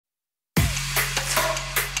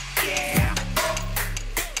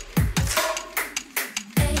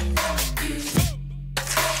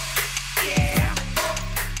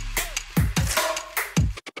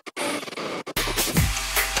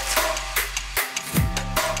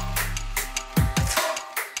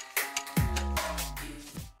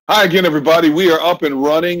Hi again, everybody. We are up and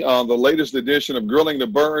running on the latest edition of Grilling the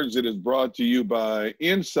Birds. It is brought to you by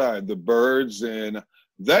Inside the Birds. And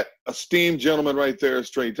that esteemed gentleman right there is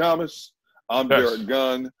Trey Thomas. I'm Yes. Derek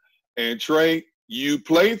Gunn. And Trey, you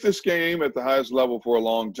played this game at the highest level for a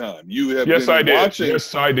long time. You have Yes, I been did. watching.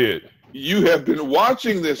 Yes, I did. You have been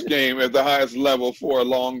watching this game at the highest level for a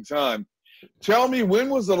long time. Tell me, when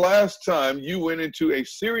was the last time you went into a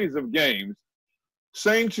series of games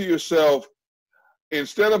saying to yourself,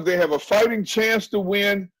 instead of they have a fighting chance to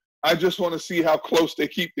win, I just want to see how close they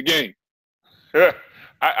keep the game? Yeah.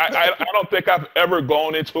 I don't think I've ever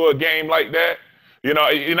gone into a game like that. You know,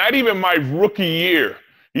 not even my rookie year.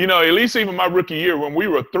 You know, at least even my rookie year when we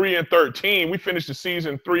were 3-13, we finished the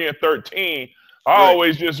season 3-13. I Right.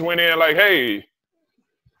 always just went in like, hey,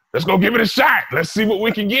 let's go give it a shot. Let's see what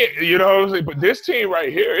we can get. You know what I'm saying? But this team right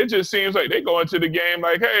here, it just seems like they go into the game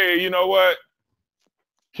like, hey, you know what?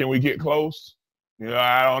 Can we get close? You know,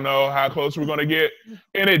 I don't know how close we're going to get.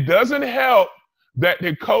 And it doesn't help that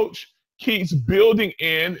the coach keeps building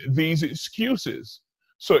in these excuses.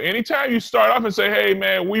 So anytime you start off and say, hey,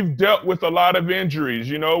 man, we've dealt with a lot of injuries.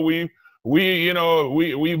 You know, we've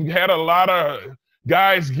had a lot of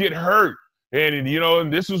guys get hurt. And, you know,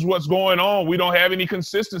 and this is what's going on. We don't have any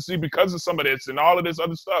consistency because of some of this and all of this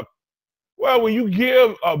other stuff. Well, when you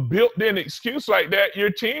give a built-in excuse like that,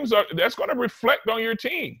 that's going to reflect on your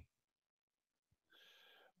team.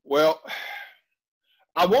 Well,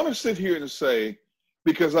 I want to sit here and say,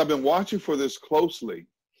 because I've been watching for this closely,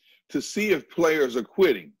 to see if players are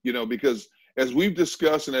quitting, you know, because as we've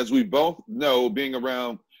discussed and as we both know, being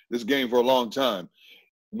around this game for a long time,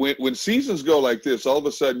 when seasons go like this, all of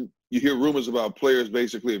a sudden you hear rumors about players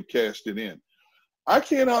basically have cashed it in. I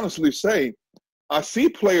can't honestly say I see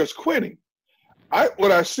players quitting.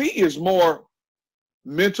 What I see is more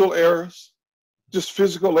mental errors, just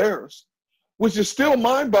physical errors, which is still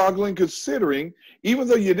mind-boggling considering even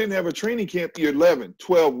though you didn't have a training camp, you're 11,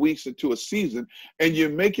 12 weeks into a season, and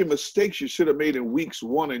you're making mistakes you should have made in weeks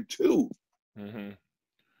 1 and 2. Mm-hmm.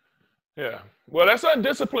 Yeah. Well, that's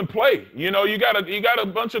undisciplined play. You know, you got a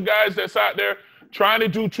bunch of guys that's out there trying to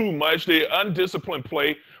do too much. They undisciplined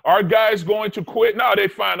play. Are guys going to quit? No, they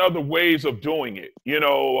find other ways of doing it. You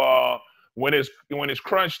know, when it's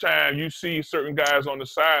crunch time, you see certain guys on the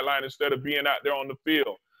sideline instead of being out there on the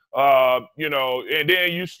field. You know, and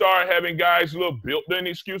then you start having guys little built-in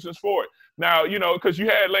excuses for it. Now, you know, because you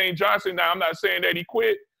had Lane Johnson. Now, I'm not saying that he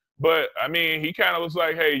quit, but I mean, he kind of was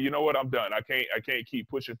like, hey, you know what? I'm done. I can't keep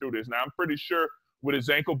pushing through this. Now, I'm pretty sure with his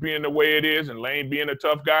ankle being the way it is and Lane being a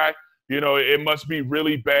tough guy, you know, it must be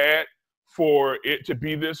really bad for it to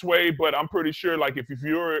be this way. But I'm pretty sure, like, if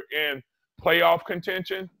you're in playoff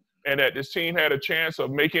contention and that this team had a chance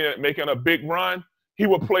of making a big run, he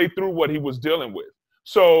would play through what he was dealing with.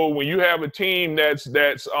 So when you have a team that's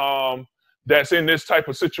in this type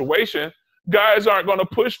of situation, guys aren't going to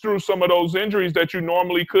push through some of those injuries that you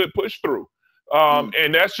normally could push through.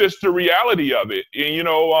 And that's just the reality of it. And, you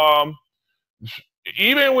know,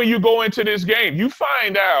 even when you go into this game, you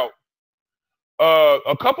find out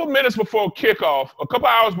a couple minutes before kickoff, a couple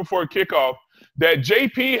hours before kickoff, that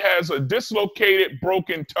JP has a dislocated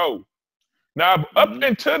broken toe. Now, up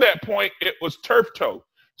until that point, it was turf toe.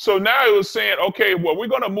 So now it was saying, okay, well, we're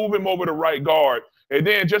going to move him over to right guard. And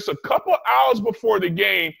then just a couple hours before the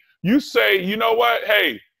game, you say, you know what?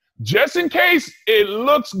 Hey, just in case it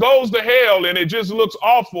goes to hell and it just looks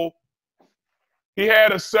awful, he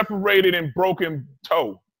had a separated and broken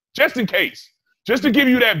toe. Just in case. Just to give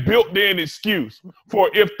you that built-in excuse for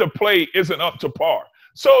if the play isn't up to par.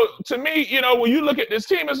 So to me, you know, when you look at this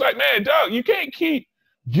team, it's like, man, Doug, you can't keep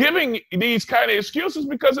giving these kind of excuses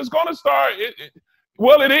because it's going to start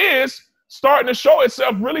it is starting to show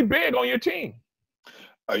itself really big on your team.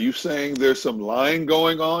 Are you saying there's some lying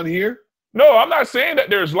going on here? No, I'm not saying that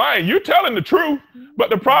there's lying. You're telling the truth, but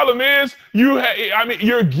the problem is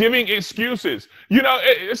you're giving excuses. You know,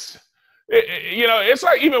 it's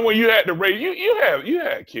like even when you had the race, you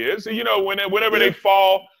had kids. You know, whenever they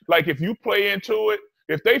fall, like if you play into it,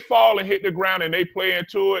 if they fall and hit the ground and they play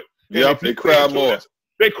into it, they cry more.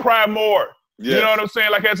 They cry more. Yes. You know what I'm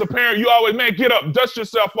saying? Like as a parent, you always, man, get up, dust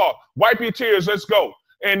yourself off, wipe your tears, let's go.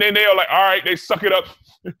 And then they're like, all right, they suck it up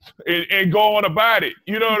and go on about it.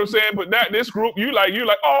 You know what I'm saying? But this group, you like,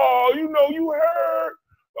 oh, you know, you hurt.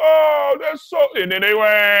 Oh, that's so. And then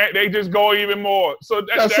they just go even more. So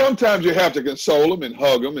sometimes you have to console them and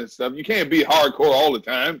hug them and stuff. You can't be hardcore all the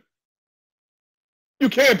time. You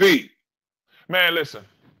can't be. Man, listen.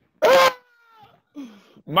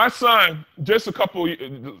 My son, just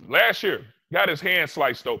last year, got his hand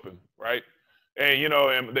sliced open, right? And, you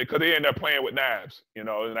know, because they ended up playing with knives, you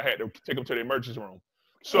know, and I had to take him to the emergency room.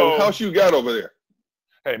 So house you got over there?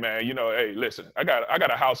 hey man, hey, listen, I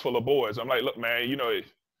got a house full of boys. I'm like, look, man,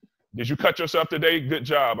 did you cut yourself today? Good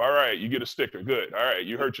job. All right, you get a sticker. Good. All right,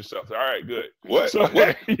 you hurt yourself. All right, good. What? So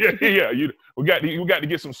What? yeah. We got to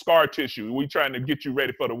get some scar tissue. We trying to get you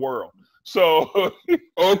ready for the world. So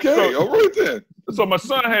Okay, all right then. So my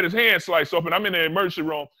son had his hand sliced open. I'm in the emergency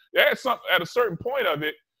room. At a certain point of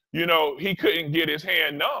it, he couldn't get his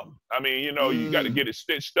hand numb. I mean, you got to get it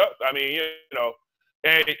stitched up. I mean,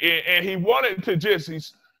 and he wanted to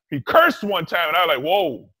he cursed one time, and I was like,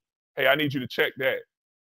 whoa, hey, I need you to check that.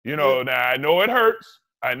 Now I know it hurts.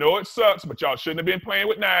 I know it sucks, but y'all shouldn't have been playing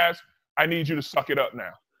with knives. I need you to suck it up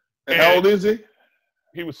now. And how old is he?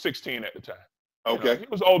 He was 16 at the time. Okay. He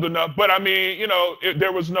was old enough, but I mean,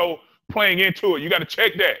 there was no playing into it. You got to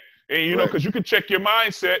check that. And, because you can check your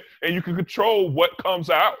mindset and you can control what comes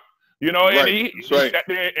out, and he sat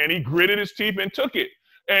there and he gritted his teeth and took it.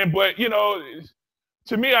 But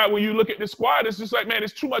to me, when you look at the squad, it's just like, man,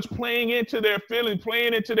 it's too much playing into their feelings,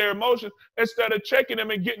 playing into their emotions, instead of checking them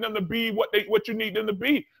and getting them to be what you need them to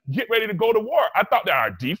be. Get ready to go to war. I thought that our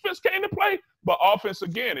defense came to play, but offense,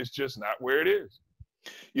 again, is just not where it is.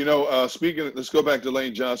 Speaking, let's go back to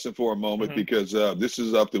Lane Johnson for a moment, because this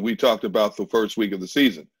is up that we talked about the first week of the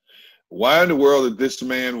season. Why in the world did this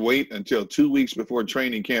man wait until 2 weeks before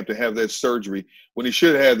training camp to have that surgery when he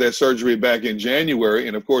should have had that surgery back in January?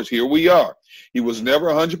 And, of course, here we are. He was never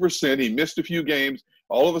 100%. He missed a few games,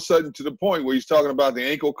 all of a sudden to the point where he's talking about the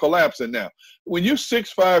ankle collapsing now. When you're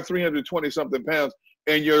 6'5", 320-something pounds,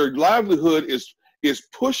 and your livelihood is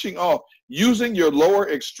pushing off, using your lower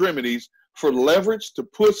extremities for leverage to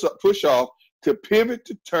push off, to pivot,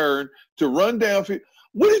 to turn, to run downfield,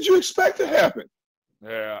 what did you expect to happen?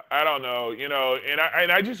 Yeah, I don't know,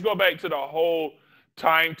 and I just go back to the whole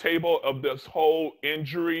timetable of this whole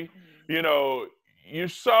injury. You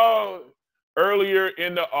saw earlier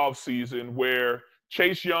in the offseason where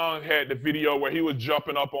Chase Young had the video where he was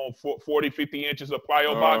jumping up on 40, 50 inches of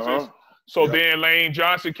plyo boxes. So then Lane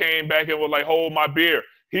Johnson came back and was like, hold my beer.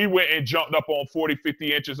 He went and jumped up on 40,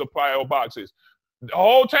 50 inches of plyo boxes. The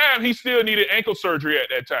whole time, he still needed ankle surgery at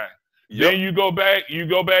that time. Then you go back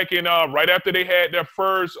and right after they had their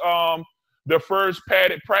first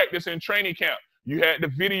padded practice in training camp, you had the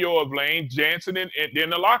video of Lane Johnson in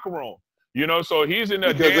the locker room. So he's in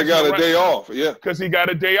there because they got a day off. Yeah, because he got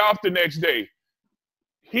a day off the next day.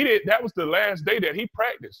 That was the last day that he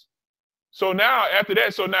practiced. So now after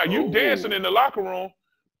that, you dancing in the locker room.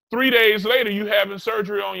 3 days later, you having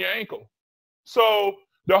surgery on your ankle. So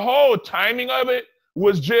the whole timing of it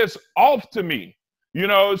was just off to me.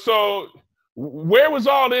 So where was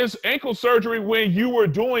all this ankle surgery when you were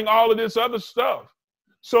doing all of this other stuff?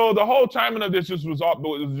 So the whole timing of this just was off,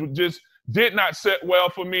 just did not set well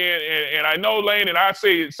for me. And I know Lane, and I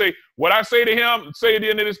say what I say to him, say at the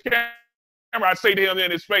end of this camera, I say to him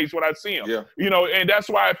in his face when I see him. Yeah. And that's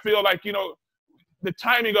why I feel like, the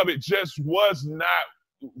timing of it just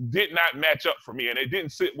did not match up for me, and it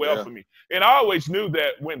didn't sit well for me. And I always knew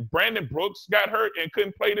that when Brandon Brooks got hurt and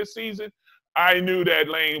couldn't play this season, I knew that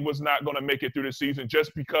Lane was not going to make it through the season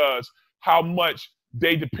just because how much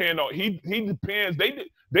they depend on. He depends.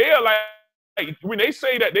 They are like when they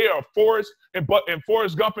say that they are Forrest and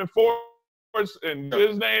Forrest Gump and Forrest and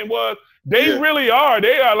his name was. They really are.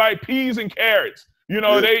 They are like peas and carrots.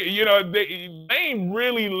 Lane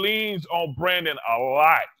really leans on Brandon a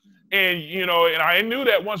lot. And and I knew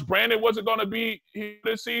that once Brandon wasn't going to be here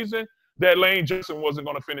this season, that Lane Johnson wasn't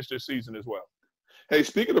going to finish this season as well. Hey,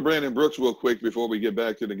 speaking of Brandon Brooks real quick before we get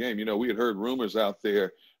back to the game, we had heard rumors out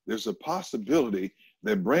there. There's a possibility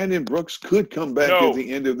that Brandon Brooks could come back at the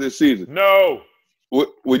end of this season. No. You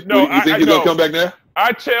think he's going to come back now?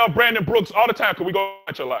 I tell Brandon Brooks all the time, because we go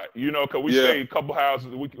lunch a lot, because we stay a couple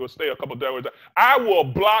houses, we will stay a couple days. I will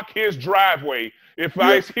block his driveway if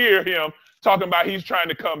I hear him talking about he's trying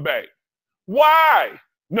to come back. Why?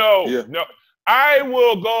 No. I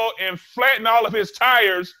will go and flatten all of his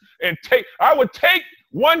tires and I would take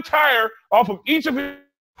one tire off of each of his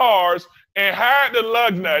cars and hide the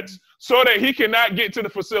lug nuts so that he cannot get to the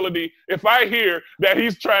facility if I hear that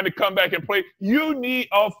he's trying to come back and play. You need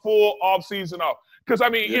a full offseason off. Because,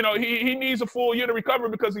 he needs a full year to recover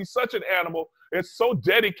because he's such an animal. It's so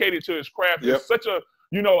dedicated to his craft. It's such a,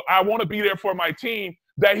 I want to be there for my team,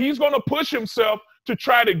 that he's going to push himself to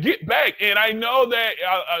try to get back. And I know that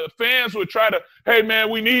fans would try to, hey,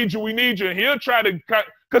 man, we need you. And he'll try to,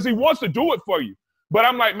 because he wants to do it for you. But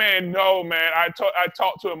I'm like, man, no, man. I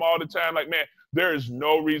talk to him all the time, like, man, there is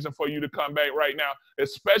no reason for you to come back right now,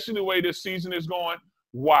 especially the way this season is going.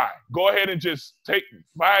 Why? Go ahead and just take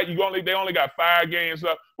 5. They only got 5 games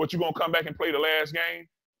left. What, you going to come back and play the last game?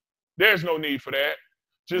 There's no need for that.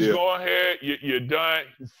 Just go ahead. You're done.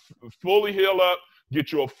 Fully heal up.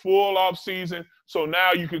 Get you a full off season. So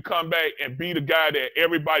now you can come back and be the guy that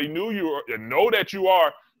everybody knew you were and know that you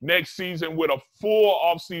are next season with a full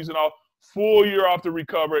off season off, full year off to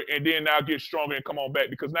recover, and then now get stronger and come on back.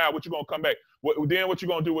 Because now what you gonna come back? What you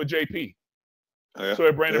gonna do with JP? Yeah. So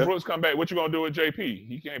if Brandon Brooks come back, what you gonna do with JP?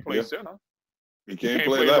 He can't play center. He can't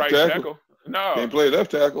play left tackle. No. Can't play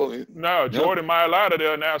left tackle. No, Jordan Mailata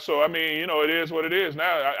there now. So I mean, it is what it is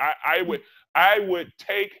now. I would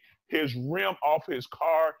take his rim off his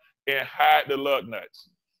car and hide the lug nuts,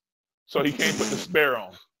 so he can't put the spare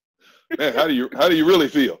on. Man, how do you really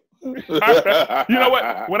feel? You know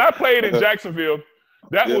what? When I played in Jacksonville,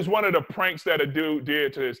 that was one of the pranks that a dude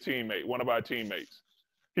did to his teammate, one of our teammates.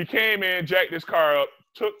 He came in, jacked his car up,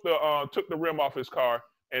 took the rim off his car,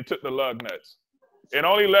 and took the lug nuts, and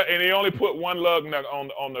he only put one lug nut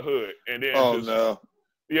on the hood, and then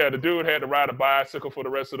yeah, the dude had to ride a bicycle for the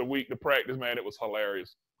rest of the week to practice. Man, it was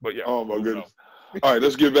hilarious. But yeah. Oh my goodness. All right,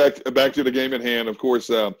 let's get back to the game at hand. Of course,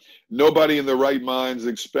 nobody in their right minds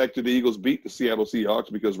expected the Eagles beat the Seattle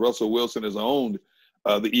Seahawks because Russell Wilson has owned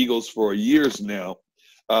the Eagles for years now.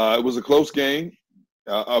 It was a close game,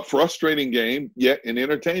 a frustrating game, yet an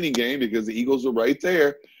entertaining game because the Eagles were right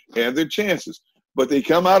there, had their chances. But they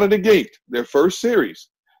come out of the gate, their first series.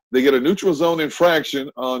 They get a neutral zone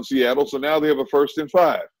infraction on Seattle, so now they have a 1st and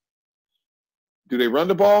 5. Do they run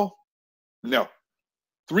the ball? No.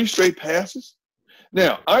 3 straight passes?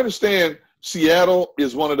 Now, I understand Seattle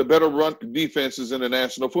is one of the better run defenses in the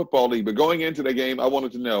National Football League, but going into the game, I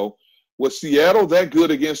wanted to know, was Seattle that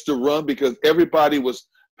good against the run because everybody was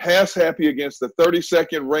pass happy against the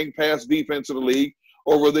 32nd ranked pass defense of the league,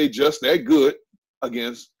 or were they just that good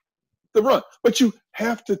against the run? But you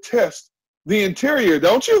have to test the interior,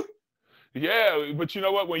 don't you? Yeah, but you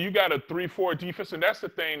know what? When you got a 3-4 defense, and that's the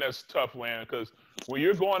thing that's tough, man, because when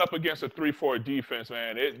you're going up against a 3-4 defense,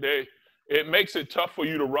 man, it makes it tough for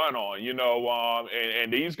you to run on,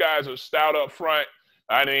 and these guys are stout up front.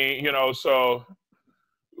 I mean, so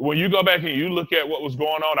when you go back and you look at what was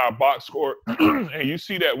going on our box score, and you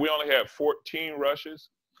see that we only had 14 rushes.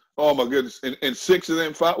 Oh my goodness! And 6 of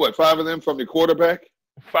them, 5 of them from the quarterback?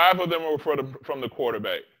 5 of them were from the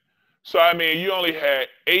quarterback. So I mean, you only had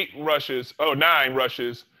 9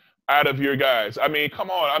 rushes out of your guys. I mean, come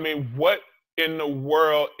on. I mean, what in the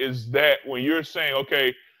world is that when you're saying,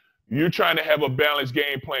 okay, you're trying to have a balanced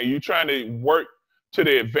game plan, you're trying to work to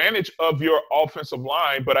the advantage of your offensive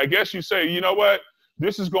line, but I guess you say, you know what?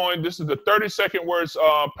 This is the 32nd worst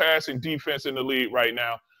passing defense in the league right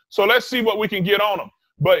now. So let's see what we can get on them.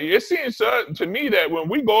 But it seems to me that when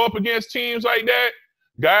we go up against teams like that,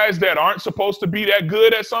 guys that aren't supposed to be that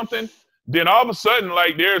good at something, then all of a sudden,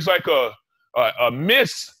 like there's like a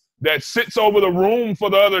mist that sits over the room for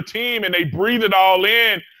the other team, and they breathe it all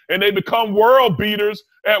in, and they become world beaters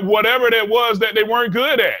at whatever that was that they weren't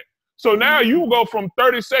good at. So now you go from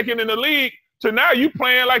 32nd in the league to now you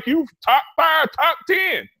playing like you top 5, top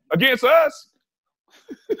 10 against us.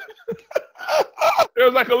 There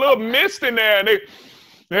was like a little mist in there, and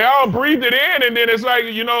they all breathed it in, and then it's like,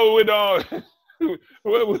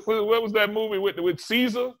 with what was that movie with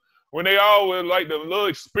Caesar when they all were like the little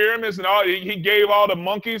experiments and all? He gave all the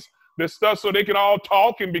monkeys this stuff so they can all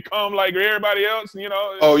talk and become like everybody else.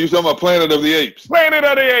 Oh, you talking about Planet of the Apes? Planet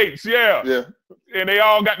of the Apes, yeah. Yeah. And they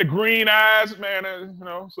all got the green eyes, man.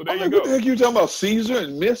 So there you go. What the heck you talking about? Caesar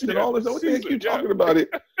and Mist and all this? What the heck you talking about it?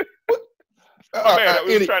 I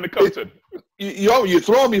was trying to come to. You're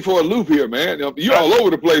throwing me for a loop here, man. You're all over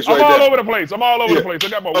the place right now. I'm all over the place. I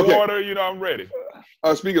got my water. I'm ready.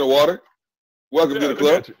 Speaking of water, welcome to the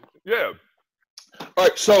club. Yeah. All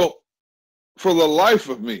right. So, for the life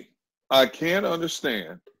of me, I can't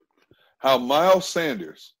understand how Miles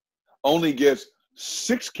Sanders only gets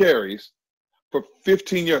 6 carries for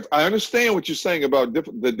 15 yards. I understand what you're saying about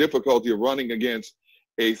the difficulty of running against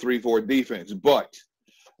a 3-4 defense, but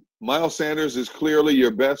Miles Sanders is clearly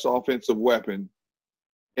your best offensive weapon,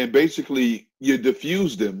 and basically you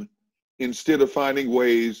diffused him instead of finding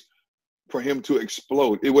ways for him to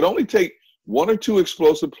explode. It would only take 1 or 2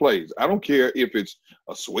 explosive plays. I don't care if it's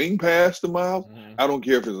a swing pass to Miles. Mm-hmm. I don't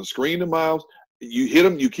care if it's a screen to Miles. You hit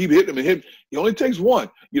him, you keep hitting him and hit him. It only takes 1.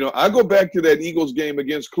 I go back to that Eagles game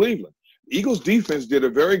against Cleveland. Eagles defense did a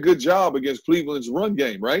very good job against Cleveland's run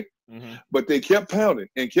game, right? Mm-hmm. But they kept pounding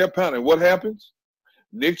and kept pounding. What happens?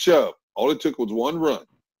 Nick Chubb, all it took was 1 run.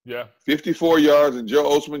 Yeah. 54 yards, and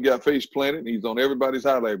Joe Osman got face planted, and he's on everybody's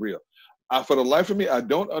highlight reel. For the life of me, I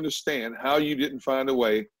don't understand how you didn't find a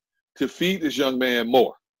way to feed this young man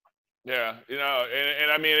more. Yeah,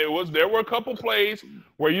 and I mean, there were a couple plays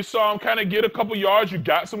where you saw him kind of get a couple yards. You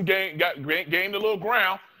got some gained a little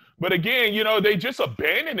ground. But again, you know, they just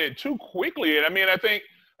abandoned it too quickly. And I mean, I think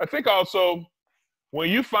also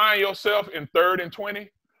when you find yourself in 3rd and 20,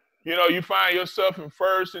 you know, you find yourself in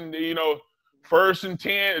first and 10,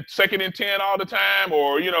 2nd and 10 all the time,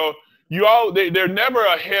 or you know, they're never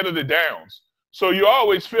ahead of the downs. So you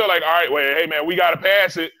always feel like, all right, wait, hey man, we got to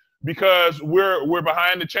pass it because we're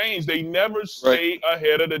behind the chains. They never stay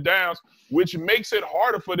ahead of the downs, which makes it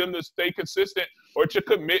harder for them to stay consistent or to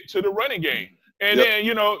commit to the running game. And then,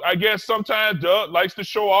 you know, I guess sometimes Doug likes to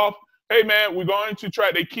show off, hey man, we're going to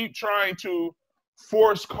try. They keep trying to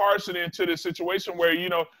force Carson into the situation where, you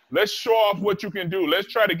know, let's show off what you can do. Let's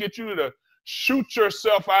try to get you to shoot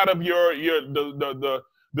yourself out of the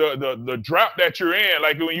drought that you're in.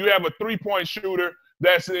 Like when you have a 3-point shooter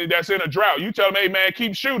that's in a drought, you tell them, hey man,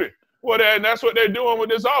 keep shooting. Well, that's what they're doing with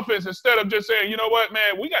this offense. Instead of just saying, you know what,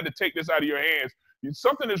 man, we got to take this out of your hands.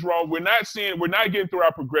 Something is wrong. We're not getting through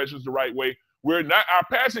our progressions the right way. Our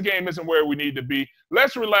passing game isn't where we need to be.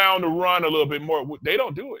 Let's rely on the run a little bit more. They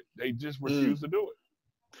don't do it. They just refuse to do it.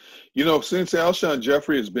 You know, since Alshon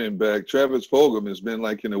Jeffrey has been back, Travis Fulgham has been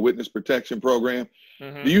like in a witness protection program.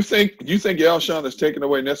 Mm-hmm. Do you think Alshon has taken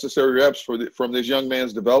away necessary reps from this young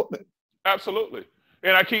man's development? Absolutely.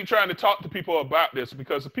 And I keep trying to talk to people about this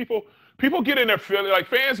because people get in their feelings, like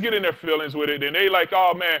fans get in their feelings with it, and they like,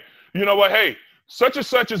 oh man, you know what? Hey, such and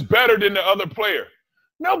such is better than the other player.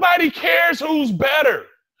 Nobody cares who's better.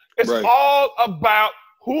 It's all about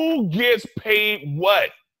who gets paid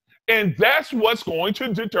what. And that's what's going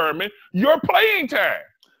to determine your playing time.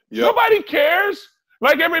 Yep. Nobody cares.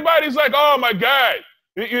 Like everybody's like, oh my God.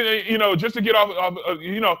 You know, just to get off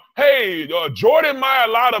you know, hey, Jordan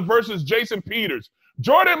Mailata versus Jason Peters.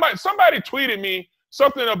 Somebody tweeted me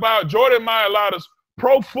something about Jordan Mailata's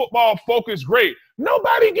Pro Football Focus grade.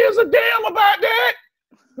 Nobody gives a damn about that.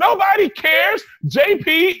 Nobody cares.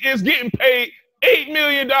 JP is getting paid $8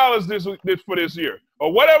 million for this year,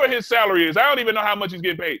 or whatever his salary is. I don't even know how much he's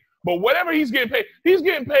getting paid, but whatever he's getting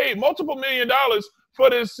paid multiple $1 million for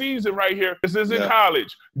this season right here. This is in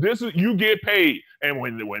college. You get paid, and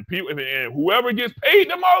when people and whoever gets paid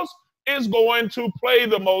the most is going to play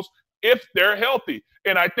the most if they're healthy.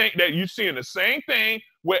 And I think that you're seeing the same thing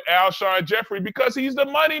with Alshon Jeffrey because he's the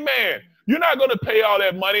money man. You're not going to pay all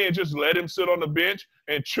that money and just let him sit on the bench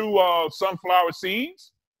and chew sunflower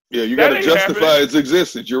seeds. Yeah, you got to justify its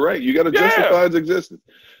existence. You're right. You got to justify its existence.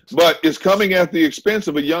 But it's coming at the expense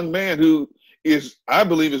of a young man who I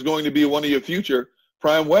believe, is going to be one of your future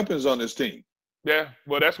prime weapons on this team. Yeah,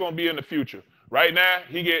 well, that's going to be in the future. Right now,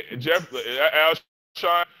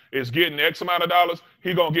 Alshon is getting X amount of dollars.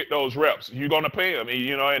 He's going to get those reps. You're going to pay him,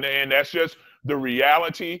 you know, and that's just the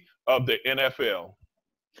reality of the NFL.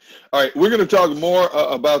 All right, we're going to talk more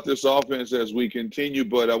about this offense as we continue,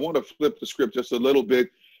 but I want to flip the script just a little bit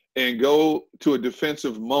and go to a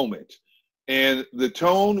defensive moment. And the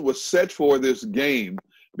tone was set for this game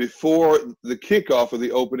before the kickoff of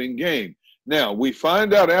the opening game. Now, we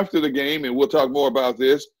find out after the game, and we'll talk more about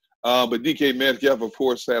this, but DK Metcalf, of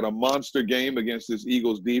course, had a monster game against this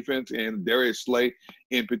Eagles defense and Darius Slay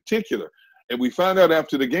in particular. And we find out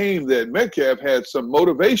after the game that Metcalf had some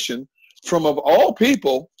motivation from, of all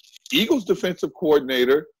people, Eagles defensive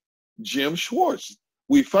coordinator Jim Schwartz.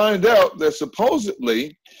 We find out that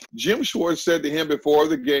supposedly Jim Schwartz said to him before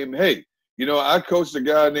the game, hey, you know, I coached a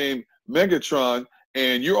guy named Megatron,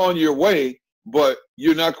 and you're on your way, but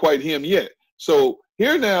you're not quite him yet. So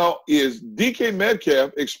here now is DK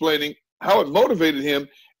Metcalf explaining how it motivated him,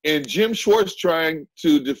 and Jim Schwartz trying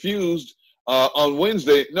to diffuse on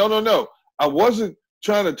Wednesday. No. I wasn't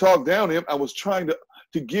trying to talk down him. I was trying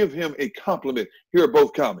to give him a compliment. Here are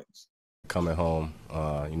both comments. Coming home,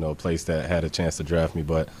 you know, a place that had a chance to draft me,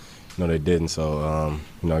 but, you know, they didn't. So,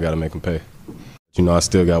 you know, I got to make them pay. You know, I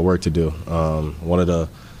still got work to do. One of the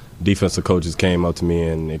defensive coaches came up to me,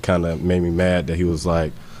 and it kind of made me mad that he was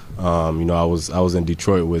like, you know, I was in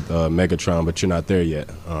Detroit with Megatron, but you're not there yet.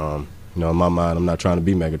 You know, in my mind, I'm not trying to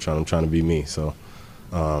be Megatron. I'm trying to be me. So,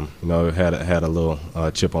 you know, it had a little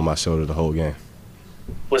chip on my shoulder the whole game.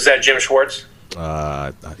 Was that Jim Schwartz?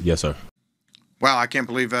 Yes, sir. Wow, I can't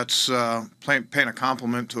believe that's paying a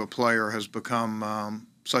compliment to a player has become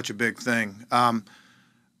such a big thing.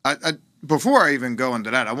 Before I even go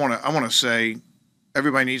into that, I want to say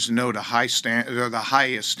everybody needs to know the high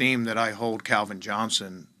esteem that I hold Calvin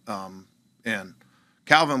Johnson in.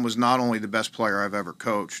 Calvin was not only the best player I've ever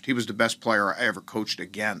coached, he was the best player I ever coached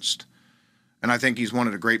against. And I think he's one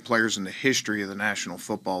of the great players in the history of the National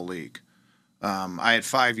Football League. I had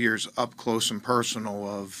 5 years up close and personal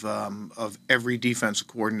of every defensive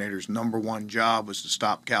coordinator's number one job was to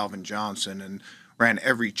stop Calvin Johnson. And ran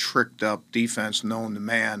every tricked up defense known to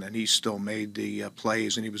man, and he still made the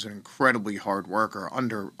plays, and he was an incredibly hard worker,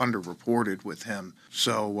 underreported with him.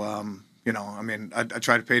 So, you know, I mean, I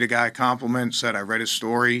tried to pay the guy a compliment, said I read his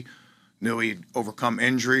story, knew he'd overcome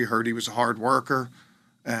injury, heard he was a hard worker,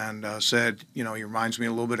 and said, you know, he reminds me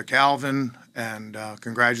a little bit of Calvin, and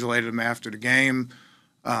congratulated him after the game.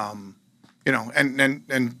 You know,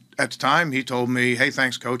 and at the time he told me, hey,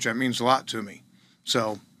 thanks, coach, that means a lot to me.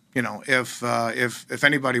 So, you know, if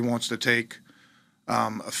anybody wants to take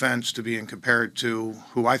offense to being compared to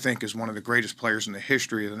who I think is one of the greatest players in the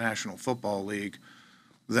history of the National Football League,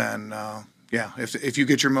 then yeah, if you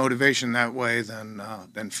get your motivation that way,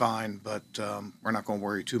 then fine. But we're not going to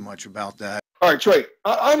worry too much about that. All right, Trey,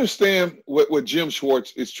 I understand what Jim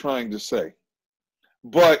Schwartz is trying to say,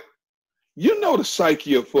 but you know the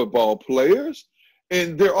psyche of football players,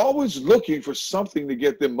 and they're always looking for something to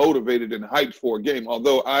get them motivated and hyped for a game.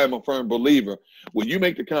 Although I am a firm believer, when you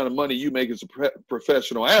make the kind of money you make as a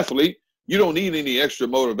professional athlete, you don't need any extra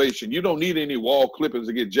motivation. You don't need any wall clippings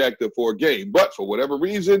to get jacked up for a game. But for whatever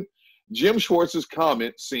reason, Jim Schwartz's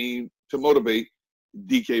comment seemed to motivate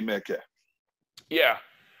DK Metcalf. Yeah.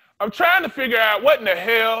 I'm trying to figure out what in the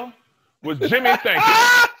hell was Jimmy thinking.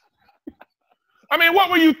 I mean, what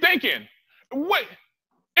were you thinking? What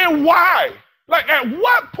and why? Like, at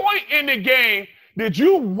what point in the game did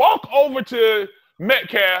you walk over to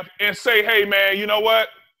Metcalf and say, hey, man, you know what?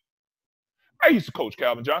 I used to coach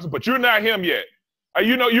Calvin Johnson, but you're not him yet.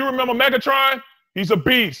 You know, you remember Megatron? He's a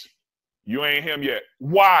beast. You ain't him yet.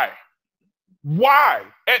 Why? Why?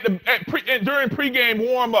 During pregame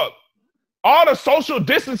warm-up, all the social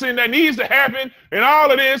distancing that needs to happen and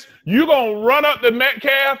all of this, you going to run up to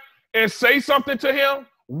Metcalf and say something to him?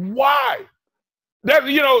 Why? That,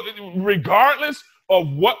 you know, regardless of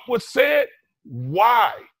what was said,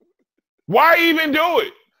 why? Why even do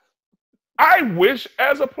it? I wish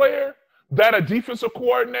as a player that a defensive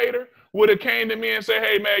coordinator would have came to me and said,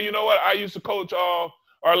 hey, man, you know what? I used to coach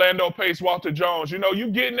Orlando Pace, Walter Jones. You know,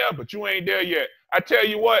 you getting there, but you ain't there yet. I tell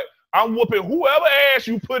you what, I'm whooping whoever ass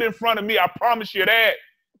you put in front of me. I promise you that.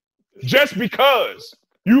 Just because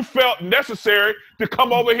you felt necessary to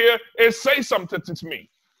come over here and say something to me.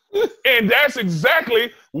 And that's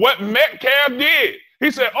exactly what Metcalf did.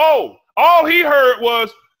 He said, oh, all he heard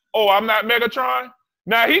was, oh, I'm not Megatron.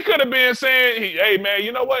 Now, he could have been saying, hey, man,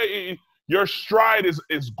 you know what? Your stride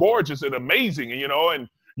is gorgeous and amazing, you know, and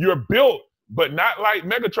you're built, but not like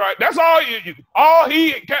Megatron. That's all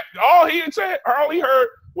he said, all he heard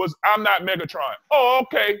was, I'm not Megatron. Oh,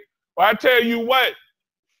 okay. Well, I tell you what,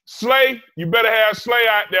 Slay, you better have Slay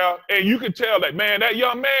out there. And you can tell that, man, that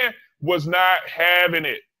young man was not having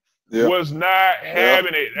it. Yep. Was not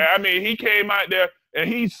having it. I mean, he came out there and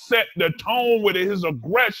he set the tone with his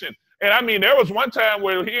aggression. And I mean, there was one time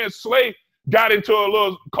where he and Slay got into a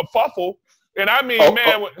little kerfuffle. And I mean,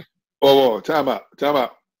 time out.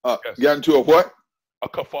 Yes. Got into a what? A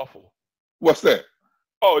kerfuffle. What's that?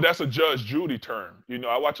 Oh, that's a Judge Judy term. You know,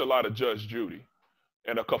 I watch a lot of Judge Judy.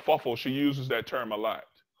 And a kerfuffle, she uses that term a lot.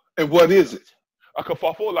 And what is it? A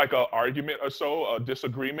kerfuffle, like an argument or so, a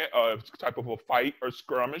disagreement, a type of a fight or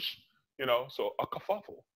skirmish, you know, so a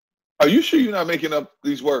kerfuffle. Are you sure you're not making up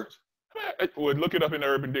these words? Well, look it up in the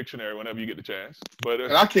Urban Dictionary whenever you get the chance. But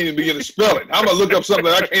and I can't even begin to spell it. I'm going to look up something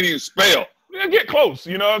that I can't even spell. Yeah, get close,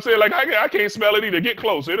 you know what I'm saying? Like, I can't spell it either. Get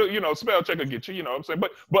close. It'll, you know, spell check will get you, you know what I'm saying?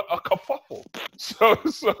 But a kerfuffle.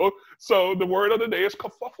 So the word of the day is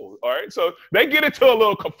kerfuffle, all right? So they get into a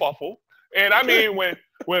little kerfuffle. And I mean, when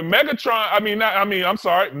Metcalf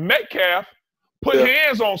put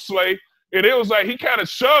hands on Slay, and it was like he kind of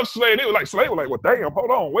shoved Slay, and it was like Slay was like, well, damn, hold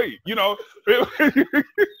on, wait, you know.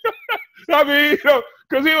 I mean, you know,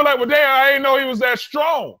 because he was like, well, damn, I didn't know he was that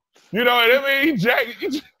strong. You know, and I mean, you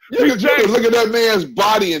can look at that man's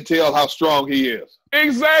body and tell how strong he is.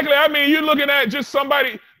 Exactly. I mean, you're looking at just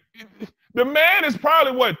somebody. The man is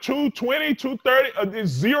probably, what, 220, 230,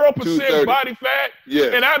 0% body fat. Yeah.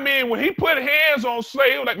 And I mean, when he put hands on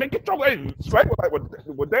Slay, he was like, man, get your way. Slay was like,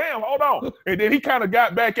 well, damn, hold on. And then he kind of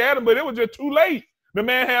got back at him, but it was just too late. The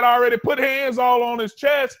man had already put hands all on his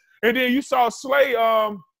chest. And then you saw Slay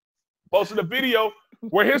posted a video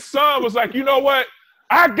where his son was like, you know what?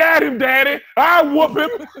 I got him, Daddy. I whoop him.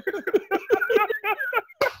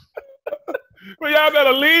 But y'all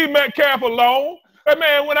better leave Metcalf alone. That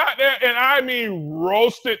man went out there and I mean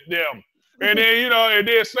roasted them. And then, you know, and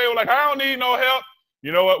then Slay was like, I don't need no help.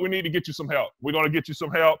 You know what? We need to get you some help. We're going to get you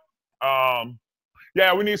some help.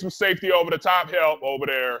 Yeah, we need some safety over the top help over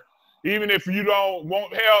there. Even if you don't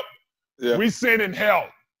want help, we sending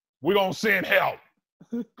help. We're going to send help.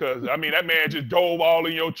 Because, I mean, that man just dove all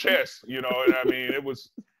in your chest, you know. And I mean, it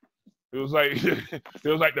was It was like it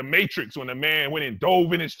was like the Matrix when the man went and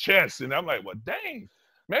dove in his chest, and I'm like, well, dang,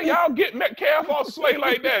 man, y'all get Metcalf off Slay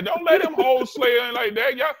like that. Don't let him hold Slay in like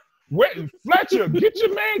that. Y'all, Fletcher, get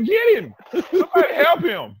your man, get him. Somebody help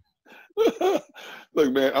him.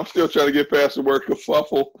 Look, man, I'm still trying to get past the word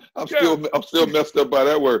kerfuffle. I'm still messed up by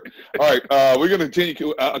that word. All right, we're going to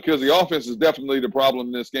continue because the offense is definitely the problem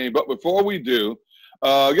in this game. But before we do, we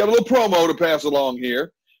got a little promo to pass along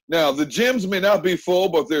here. Now, the gyms may not be full,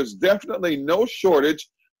 but there's definitely no shortage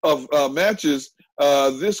of matches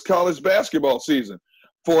this college basketball season.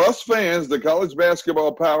 For us fans, the college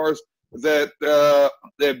basketball powers that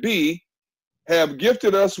be have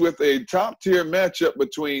gifted us with a top-tier matchup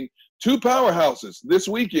between two powerhouses this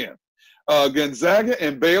weekend. Gonzaga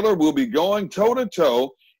and Baylor will be going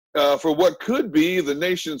toe-to-toe for what could be the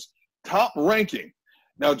nation's top ranking.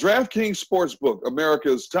 Now, DraftKings Sportsbook,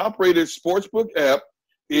 America's top-rated sportsbook app,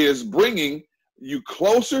 is bringing you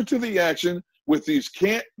closer to the action with these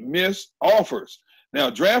can't-miss offers. Now,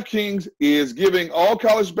 DraftKings is giving all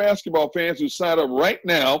college basketball fans who sign up right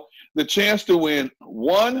now the chance to win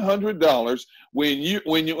 $100 when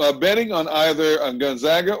you are betting on either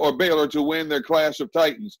Gonzaga or Baylor to win their Clash of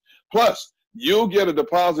Titans. Plus, you'll get a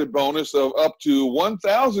deposit bonus of up to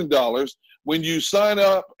 $1,000 when you sign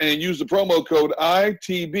up and use the promo code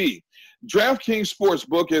ITB. DraftKings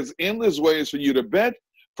Sportsbook has endless ways for you to bet,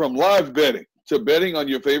 from live betting to betting on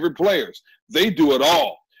your favorite players. They do it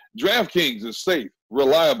all. DraftKings is safe,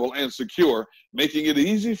 reliable, and secure, making it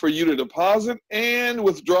easy for you to deposit and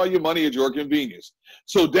withdraw your money at your convenience.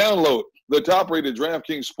 So download the top-rated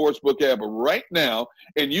DraftKings Sportsbook app right now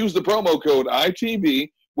and use the promo code ITB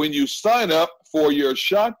when you sign up for your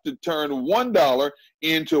shot to turn $1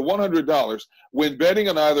 into $100 when betting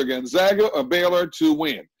on either Gonzaga or Baylor to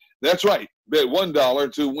win. That's right. Bet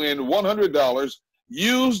 $1 to win $100.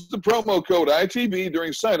 Use the promo code ITB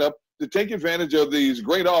during sign-up to take advantage of these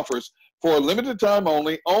great offers for a limited time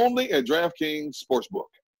only at DraftKings Sportsbook.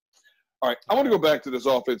 All right, I want to go back to this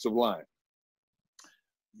offensive line.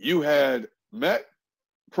 You had Matt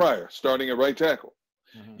Pryor starting at right tackle.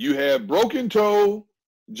 Mm-hmm. You had broken toe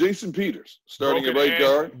Jason Peters starting at right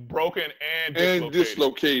guard. Broken and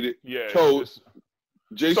dislocated toe.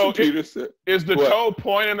 Jason Peters. Is the toe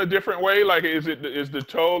pointing a different way? Like, is the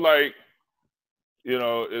toe like,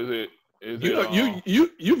 is it?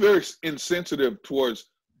 You're very insensitive towards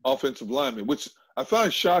offensive linemen, which I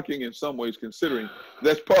find shocking in some ways, considering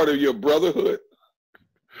that's part of your brotherhood.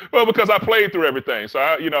 Well, because I played through everything, so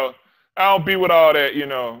I don't be with all that.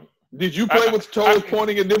 Did you play with toes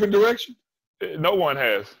pointing in different direction? No one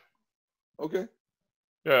has. Okay.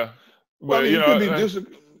 Yeah. Well, you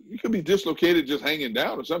could be dislocated just hanging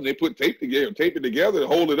down or something. They put tape it together to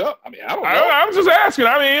hold it up. I mean, I don't know. I'm just asking.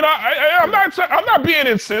 I mean, I'm not being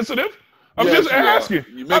insensitive. I'm just asking.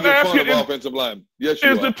 You make fun of offensive line. Yes, you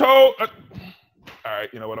are. Is the toe? All right.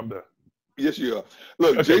 You know what? I'm done. Yes, you are.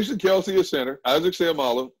 Look, okay. Jason Kelsey is center. Isaac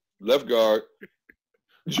Seumalo, left guard.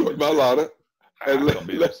 George Mailata.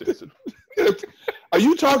 Are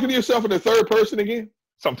you talking to yourself in the third person again?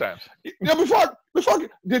 Sometimes. Yeah, before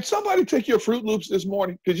did somebody take your Fruit Loops this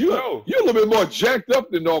morning? Because you're a little bit more jacked up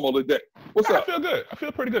than normal today. What's up? I feel good. I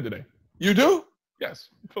feel pretty good today. You do? Yes.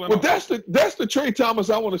 Well, that's the Trey Thomas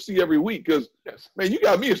I want to see every week. Because man, you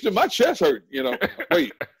got me. It's my chest hurt.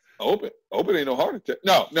 Wait. I hope it ain't no heart attack.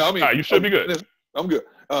 No. I mean, you should be good. I'm good.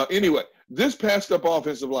 Anyway, this passed up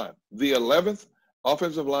offensive line, the 11th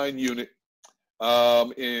offensive line unit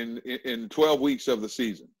in 12 weeks of the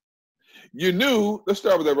season. You knew. Let's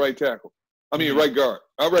start with that right tackle. I mean, right guard.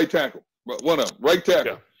 Right tackle. One of them. Right tackle.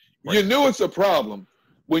 Yeah, right. You knew it's a problem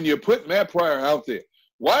when you put Matt Pryor out there.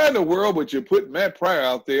 Why in the world would you put Matt Pryor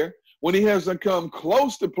out there when he hasn't come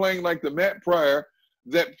close to playing like the Matt Pryor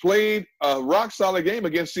that played a rock-solid game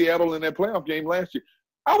against Seattle in that playoff game last year?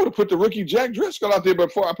 I would have put the rookie Jack Driscoll out there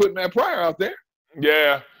before I put Matt Pryor out there.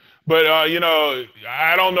 Yeah, but, I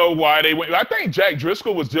don't know why they went. I think Jack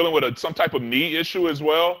Driscoll was dealing with some type of knee issue as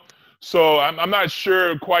well. So I'm not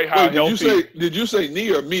sure quite how healthy. Did you say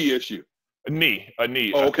knee or me issue? A knee.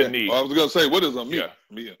 Oh, okay. Knee. Well, I was going to say, what is a me?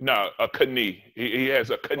 Yeah. No, a Kuh-nee. He has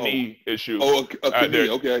a Kuh-nee issue. Oh, a Kuh-nee,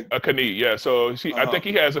 okay. A Kuh-nee, yeah. So I think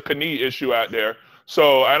he has a Kuh-nee issue out there.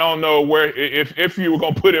 So I don't know where if you were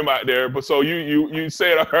gonna put him out there, but so you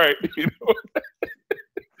said all right,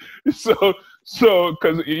 So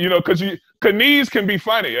because Kuh-nees can be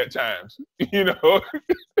funny at times, Yeah, you know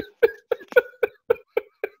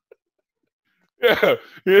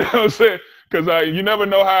what I'm saying? Because you never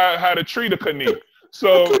know how to treat a Kuh-nee.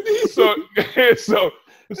 So if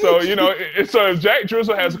Jack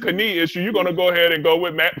Driscoll has a Kuh-nee issue, you're gonna go ahead and go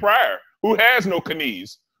with Matt Pryor, who has no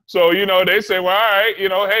Kuh-nees. So, they say, well, all right,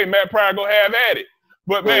 hey, Matt Pryor, go have at it.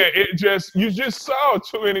 But, man, you just saw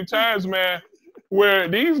too many times, man, where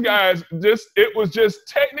these guys it was just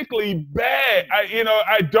technically bad.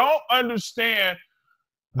 I don't understand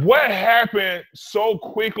what happened so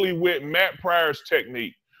quickly with Matt Pryor's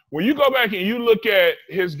technique. When you go back and you look at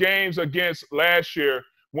his games against last year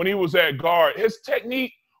when he was at guard, his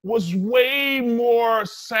technique was way more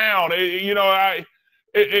sound. He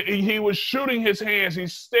was shooting his hands. He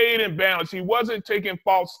stayed in balance. He wasn't taking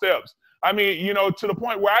false steps. I mean, to the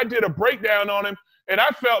point where I did a breakdown on him, and I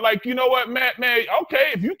felt like, you know what, Matt, man,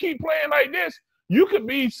 okay, if you keep playing like this, you could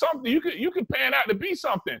be something. You could pan out to be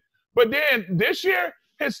something. But then this year,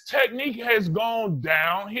 his technique has gone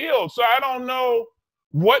downhill. So I don't know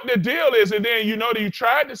what the deal is. And then, you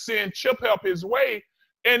tried to send chip help his way,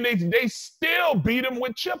 and they still beat him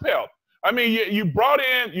with chip help. I mean, you brought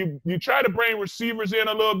in, you try to bring receivers in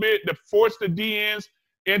a little bit to force the DNs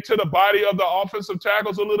into the body of the offensive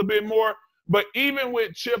tackles a little bit more. But even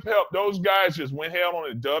with chip help, those guys just went hell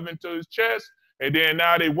on and dove into his chest. And then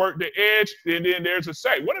now they work the edge, and then there's a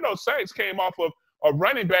sack. One of those sacks came off of a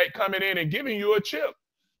running back coming in and giving you a chip.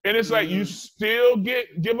 And it's like you still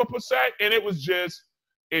give up a sack, and it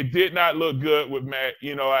did not look good with Matt.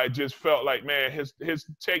 I just felt like, man, his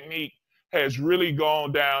technique has really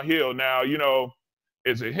gone downhill. Now,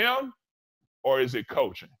 is it him or is it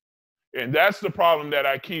coaching? And that's the problem that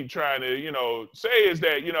I keep trying to, say is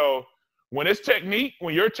that, when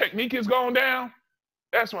your technique is going down,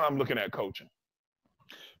 that's when I'm looking at coaching.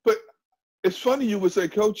 But it's funny you would say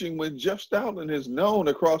coaching when Jeff Stoutland is known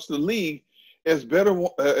across the league as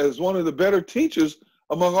one of the better teachers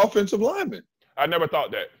among offensive linemen. I never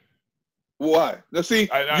thought that. Why? Now, see,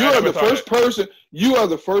 you are the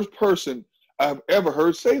first person I've ever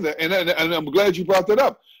heard say that, and I'm glad you brought that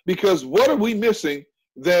up, because what are we missing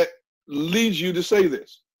that leads you to say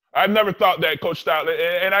this? I've never thought that Coach Stoutland,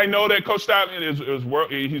 and I know that Coach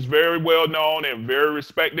Stoutland he's very well known and very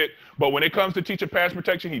respected, but when it comes to teaching pass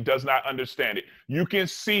protection, he does not understand it. You can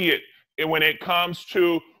see it when it comes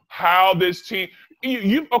to how this team,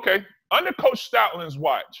 okay, under Coach Stoutland's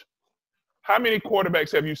watch, how many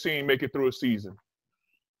quarterbacks have you seen make it through a season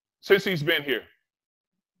since he's been here?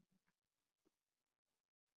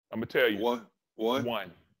 I'm going to tell you.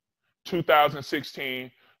 One.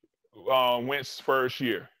 2016, Wentz's first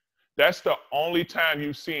year. That's the only time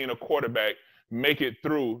you've seen a quarterback make it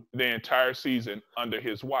through the entire season under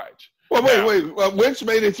his watch. Well, wait. Wentz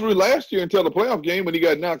made it through last year until the playoff game when he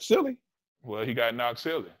got knocked silly. Well, he got knocked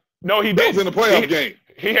silly. No, he didn't. That was in the playoff game.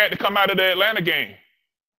 He had to come out of the Atlanta game.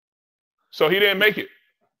 So he didn't make it.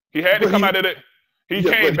 He had to come out of it. He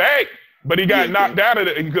came back, but he got knocked out of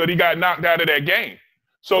it because he got knocked out of that game.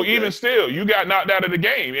 So even still, you got knocked out of the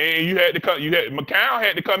game, and you had to come. McCown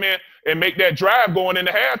had to come in and make that drive going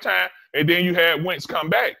into halftime, and then you had Wentz come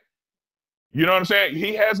back. You know what I'm saying?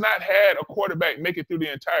 He has not had a quarterback make it through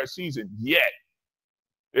the entire season yet,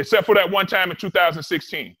 except for that one time in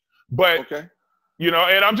 2016. But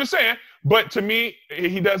and I'm just saying. But to me,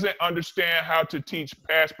 he doesn't understand how to teach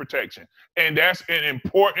pass protection, and that's an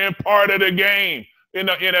important part of the game in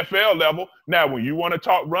the NFL level. Now, when you want to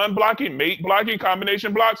talk run blocking, mate blocking,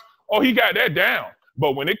 combination blocks, he got that down.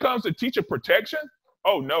 But when it comes to teaching protection,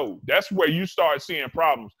 no, that's where you start seeing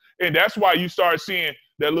problems. And that's why you start seeing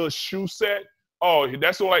that little shoe set.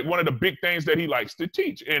 That's like one of the big things that he likes to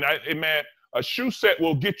teach. And man, a shoe set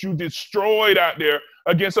will get you destroyed out there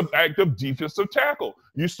against an active defensive tackle.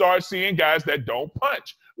 You start seeing guys that don't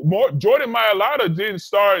punch. Jordan Mailata didn't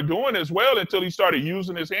start doing as well until he started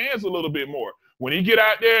using his hands a little bit more. When he get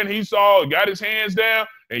out there and got his hands down,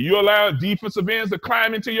 and you allow defensive ends to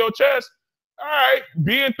climb into your chest, all right,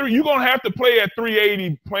 you're going to have to play at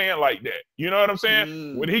 380 playing like that. You know what I'm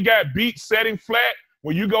saying? When he got beat setting flat,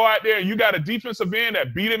 when you go out there and you got a defensive end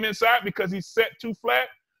that beat him inside because he set too flat,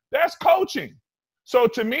 that's coaching. So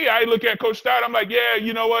to me, I look at Coach Stout, I'm like, yeah,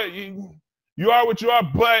 you know what? You are what you are,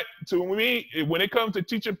 but to me, when it comes to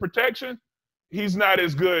teaching protection, he's not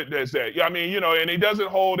as good as that. I mean, and he doesn't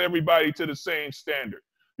hold everybody to the same standard,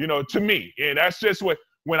 to me. And that's just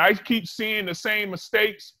when I keep seeing the same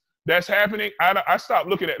mistakes that's happening, I stop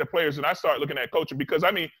looking at the players and I start looking at coaching, because,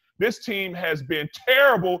 I mean, this team has been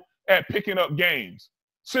terrible at picking up games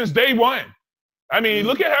since day one. I mean,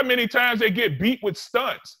 look at how many times they get beat with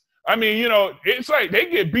stunts. I mean, it's like they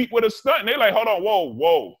get beat with a stunt and they're like, hold on,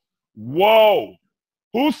 whoa.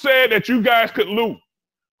 Who said that you guys could loop?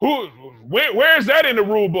 Where is that in the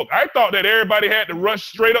rule book? I thought that everybody had to rush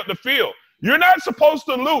straight up the field. You're not supposed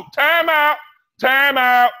to loop. Timeout,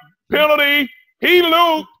 penalty. He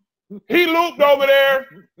looped over there.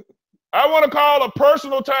 I want to call a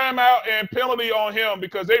personal timeout and penalty on him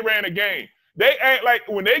because they ran a game. They act like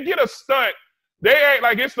when they get a stunt, they act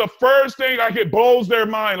like it's the first thing like it blows their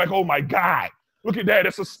mind. Like, oh my God, look at that.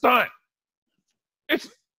 It's a stunt. It's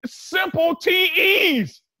simple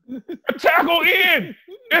TEs. A tackle in.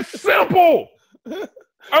 It's simple.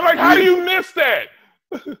 I'm like, how do you miss that?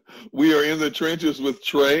 We are in the trenches with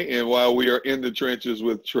Trey, and while we are in the trenches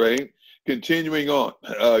with Trey, continuing on,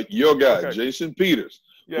 your guy, Jason Peters,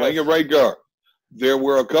 playing at right guard. There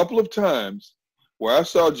were a couple of times where I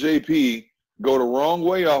saw JP go the wrong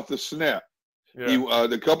way off the snap. Yeah.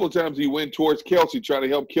 The couple of times he went towards Kelsey, trying to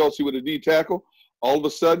help Kelsey with a D tackle, all of a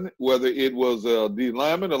sudden, whether it was the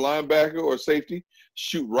lineman, a linebacker, or safety,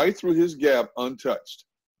 shoot right through his gap untouched.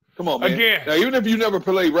 Come on, man. Again. Now, even if you never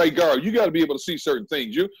played right guard, you got to be able to see certain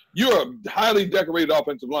things. You're a highly decorated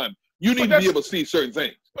offensive lineman. You need to be able to see certain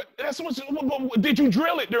things. But that's what did you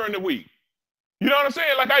drill it during the week? You know what I'm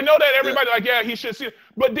saying? Like, I know that everybody he should see it.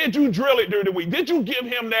 But did you drill it during the week? Did you give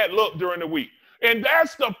him that look during the week? And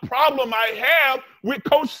that's the problem I have with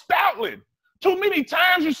Coach Stoutland. Too many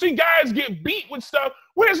times you see guys get beat with stuff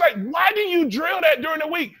where it's like, why didn't you drill that during the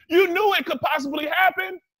week? You knew it could possibly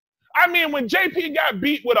happen. I mean, when JP got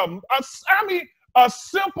beat with a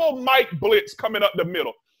simple Mike blitz coming up the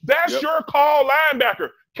middle, that's your call linebacker.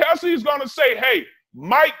 Kelsey's going to say, hey,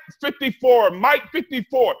 Mike 54, Mike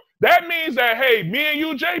 54. That means that, hey, me and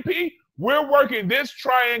you, JP, we're working this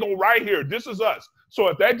triangle right here. This is us. So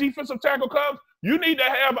if that defensive tackle comes, you need to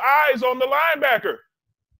have eyes on the linebacker.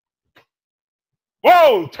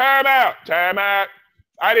 Whoa, timeout, timeout.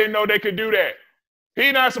 I didn't know they could do that.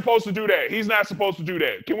 He's not supposed to do that. He's not supposed to do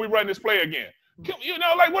that. Can we run this play again?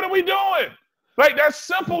 What are we doing? Like, that's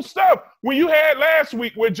simple stuff. When you had last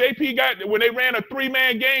week where JP when they ran a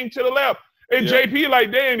 3-man game to the left, and JP like,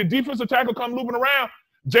 dang, the defensive tackle come looping around.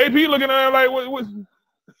 JP looking at him like,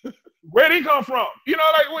 where'd he come from?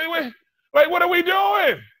 What are we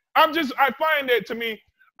doing? I find that to me,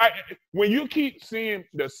 when you keep seeing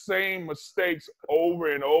the same mistakes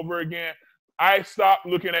over and over again, I stop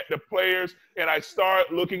looking at the players and I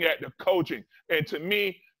start looking at the coaching. And to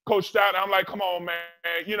me, Coach Stout, I'm like, come on, man.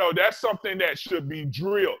 That's something that should be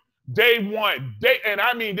drilled. Day one. And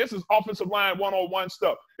I mean, this is offensive line one-on-one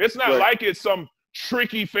stuff. It's not like it's some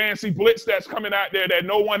tricky, fancy blitz that's coming out there that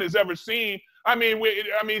no one has ever seen. I mean,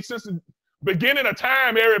 since the beginning of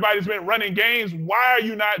time, everybody's been running games. Why are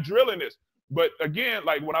you not drilling this? But again,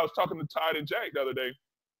 like when I was talking to Todd and Jack the other day,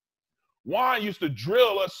 Juan used to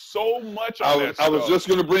drill us so much on that stuff. I was just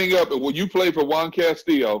going to bring up, when you played for Juan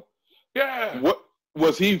Castillo, what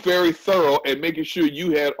was he very thorough at making sure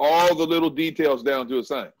you had all the little details down to a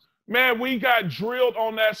science? Man, we got drilled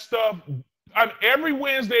on that stuff. Every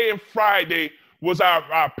Wednesday and Friday was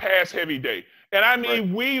our pass-heavy day. And I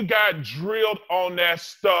mean, we got drilled on that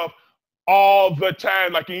stuff all the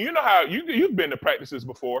time. Like, you know how you've been to practices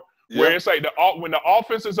before, where it's like when the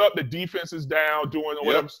offense is up, the defense is down doing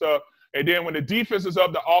whatever stuff. And then when the defense is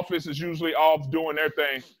up, the offense is usually off doing their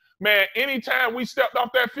thing. Man, anytime we stepped off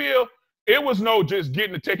that field, it was no just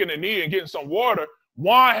taking a knee and getting some water.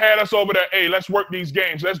 Juan had us over there, hey, let's work these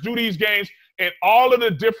games. Let's do these games and all of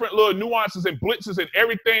the different little nuances and blitzes and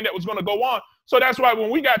everything that was going to go on. So that's why when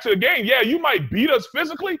we got to the game, you might beat us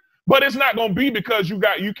physically, but it's not going to be because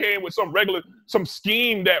you came with some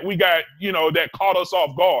scheme that we got, that caught us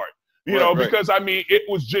off guard, because I mean, it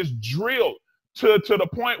was just drilled to the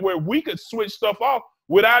point where we could switch stuff off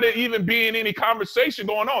without it even being any conversation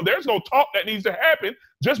going on. There's no talk that needs to happen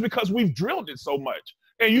just because we've drilled it so much.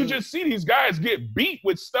 And you just see these guys get beat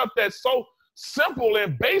with stuff that's so simple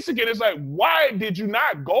and basic. And it's like, why did you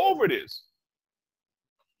not go over this?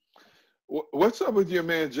 What's up with your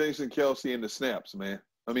man, Jason Kelsey, and the snaps, man?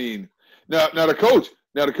 I mean, now the coach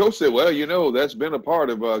said, well, that's been a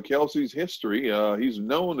part of Kelsey's history. He's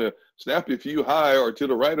known to snap a few high or to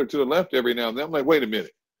the right or to the left every now and then. I'm like, wait a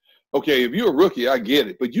minute. Okay, if you're a rookie, I get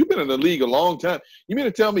it. But you've been in the league a long time. You mean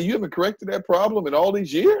to tell me you haven't corrected that problem in all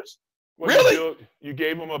these years? Well, really? You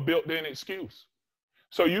gave him a built-in excuse.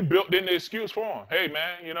 So you built in the excuse for him. Hey,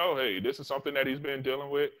 man, hey, this is something that he's been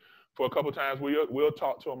dealing with for a couple of times. We'll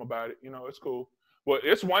talk to him about it. It's cool. Well,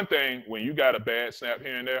 it's one thing when you got a bad snap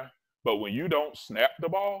here and there, but when you don't snap the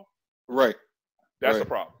ball, that's a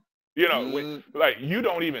problem. When, like, you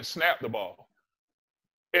don't even snap the ball.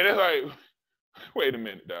 And it's like, wait a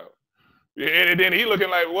minute, dog. And then he looking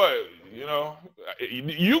like, what?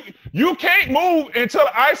 You can't move until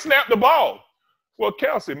I snap the ball. Well,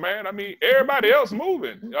 Kelsey, man, I mean, everybody else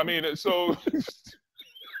moving. I mean, so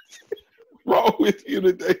wrong with you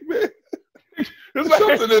today, man? There's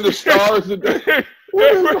something in the stars today.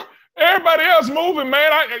 Everybody else moving,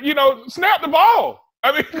 man. Snap the ball.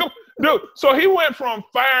 I mean, Dude, so he went from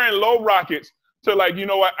firing low rockets to like, you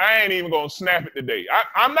know what, I ain't even going to snap it today.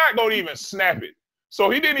 I'm not going to even snap it. So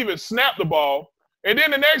he didn't even snap the ball. And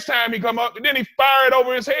then the next time he come up, and then he fired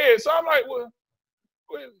over his head. So I'm like, well,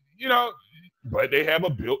 you know, but they have a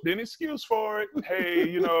built-in excuse for it. Hey,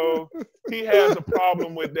 you know, he has a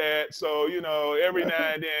problem with that. So, you know, every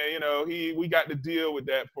now and then, you know, we got to deal with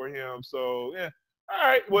that for him. So, yeah. All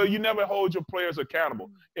right, well, you never hold your players accountable.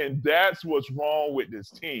 And that's what's wrong with this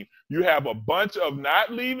team. You have a bunch of not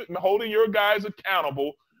holding your guys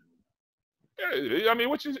accountable. I mean,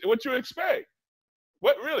 what you expect?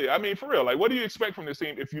 What really? I mean, for real, like, what do you expect from this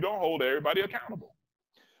team if you don't hold everybody accountable?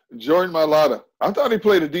 Jordan Mailata, I thought he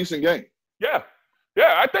played a decent game. Yeah,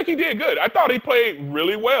 I think he did good. I thought he played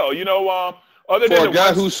really well. You know, other than for a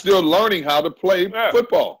guy who's still learning how to play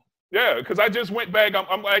football. Yeah, because I just went back.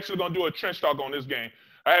 I'm actually going to do a trench talk on this game.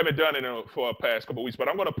 I haven't done it for the past couple of weeks, but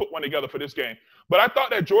I'm going to put one together for this game. But I thought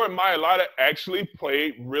that Jordan Mailata actually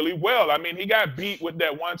played really well. I mean, he got beat with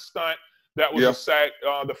that one stunt. That was a sack,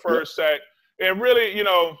 the first sack. And really, you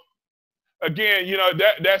know, again, you know,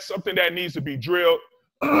 that's something that needs to be drilled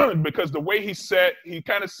because the way he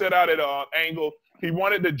kind of set out at an angle. He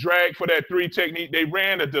wanted to drag for that 3 technique. They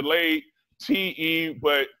ran a delayed TE,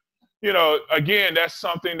 but you know, again, that's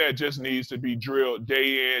something that just needs to be drilled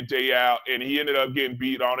day in, day out. And he ended up getting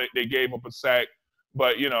beat on it. They gave up a sack.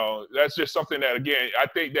 But, you know, that's just something that, again, I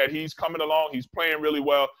think that he's coming along. He's playing really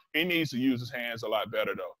well. He needs to use his hands a lot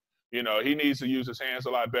better, though. You know, he needs to use his hands a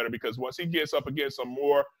lot better because once he gets up against some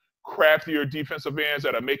more craftier defensive ends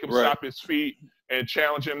that'll make him stop his feet and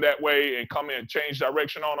challenge him that way and come in and change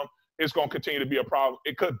direction on him, it's going to continue to be a problem.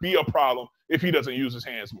 It could be a problem if he doesn't use his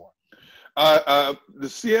hands more. The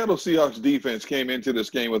Seattle Seahawks defense came into this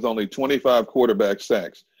game with only 25 quarterback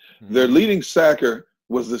sacks. Mm-hmm. Their leading sacker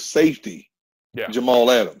was the safety, Jamal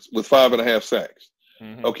Adams, with 5.5 sacks.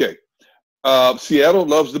 Mm-hmm. Okay. Seattle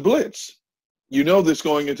loves the blitz. You know this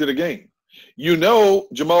going into the game. You know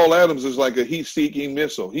Jamal Adams is like a heat-seeking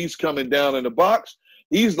missile. He's coming down in the box.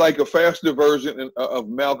 He's like a faster version of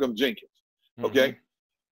Malcolm Jenkins. Okay? Mm-hmm.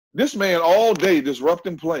 This man all day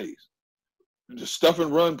disrupting plays, just stuff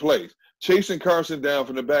and run plays, chasing Carson down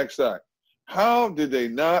from the backside. How did they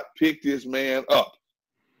not pick this man up?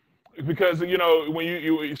 Because, you know,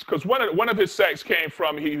 when because one of his sacks came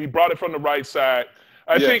from, he brought it from the right side.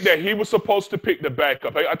 I think that he was supposed to pick the back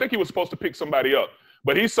up. I think he was supposed to pick somebody up,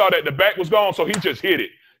 but he saw that the back was gone, so he just hit it.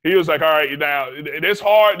 He was like, all right, now it's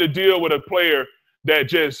hard to deal with a player that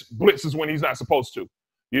just blitzes when he's not supposed to,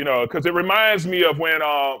 you know, because it reminds me of when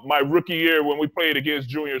my rookie year when we played against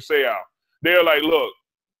Junior Seau. They're like, look,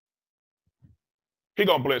 he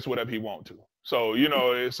gonna blitz whatever he want to. So, you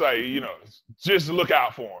know, it's like, you know, just look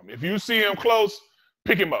out for him. If you see him close,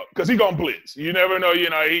 pick him up because he gonna blitz. You never know, you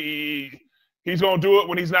know, he's gonna do it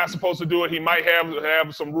when he's not supposed to do it. He might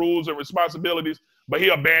have some rules and responsibilities, but he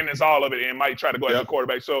abandons all of it and might try to go after the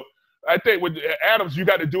quarterback. So I think with Adams, you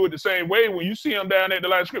got to do it the same way. When you see him down at the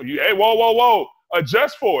line of scrimmage, hey, whoa,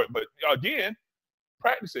 adjust for it. But again,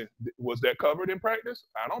 practicing, was that covered in practice?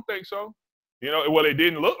 I don't think so. You know, well, it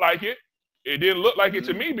didn't look like it. It didn't look like it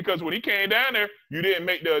to me because when he came down there, you didn't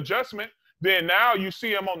make the adjustment. Then now you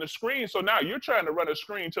see him on the screen. So now you're trying to run a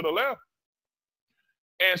screen to the left.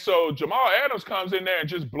 And so Jamal Adams comes in there and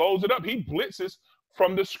just blows it up. He blitzes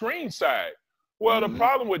from the screen side. Well, the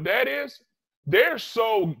problem with that is they're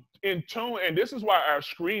so in tune, and this is why our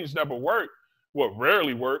screens never work, well,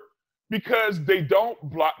 rarely work, because they don't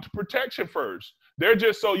block the protection first. They're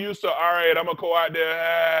just so used to, all right, I'm going to go out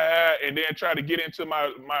there and then try to get into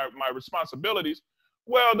my responsibilities.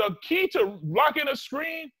 Well, the key to blocking a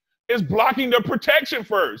screen is blocking the protection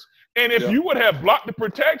first. And if you would have blocked the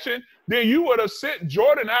protection, then you would have sent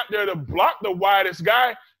Jordan out there to block the widest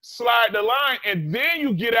guy, slide the line, and then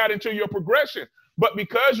you get out into your progression. But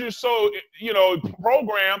because you're so, you know,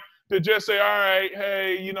 programmed to just say, all right,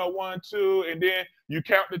 hey, you know, 1, 2, and then you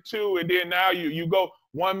count the 2, and then now you go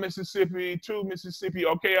 1 Mississippi, 2 Mississippi,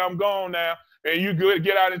 okay, I'm gone now. And you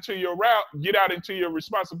get out into your route, get out into your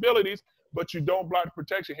responsibilities, but you don't block the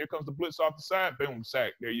protection. Here comes the blitz off the side, boom,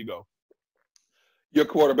 sack. There you go. Your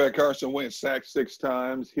quarterback, Carson Wentz, sacked 6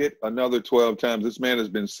 times, hit another 12 times. This man has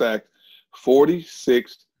been sacked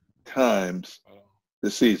 46 times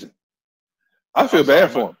this season. I feel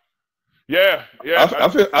bad for him. Yeah.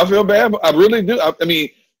 I feel bad. I really do. I mean,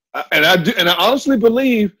 I honestly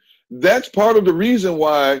believe that's part of the reason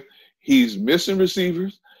why he's missing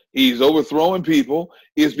receivers. He's overthrowing people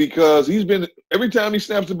is because he's been, every time he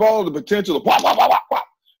snaps the ball, the potential of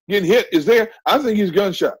getting hit is there. I think he's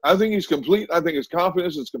gunshot. I think he's complete. I think his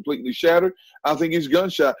confidence is completely shattered. I think he's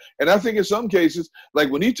gunshot. And I think in some cases, like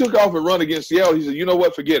when he took off and run against Seattle, he said, you know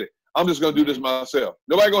what, forget it. I'm just going to do this myself.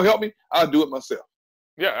 Nobody going to help me. I'll do it myself.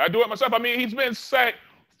 Yeah, I do it myself. I mean, he's been sacked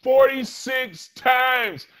 46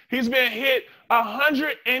 times. He's been hit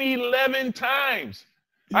 111 times.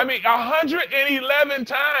 Yeah. I mean, 111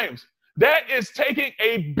 times. That is taking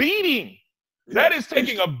a beating. Yeah. That is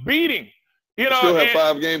taking a beating. You know, still have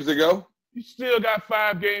 5 games to go. You still got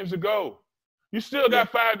 5 games to go. You still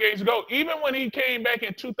got 5 games to go. Even when he came back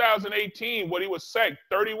in 2018, when he was sacked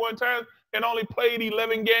 31 times and only played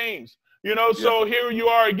 11 games. You know, so here you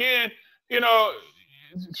are again, you know,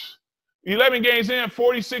 11 games in,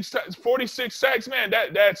 46 sacks, man.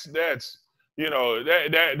 That's you know,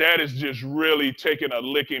 that is just really taking a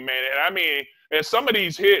licking, man. And I mean, and some of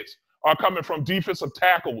these hits are coming from defensive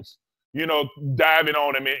tackles, you know, diving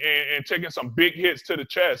on him and taking some big hits to the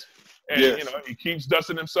chest. And, you know, he keeps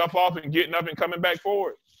dusting himself off and getting up and coming back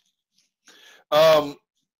forward.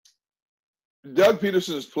 Doug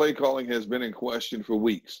Peterson's play calling has been in question for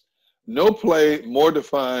weeks. No play more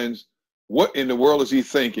defines what in the world is he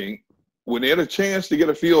thinking when they had a chance to get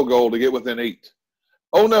a field goal to get within 8.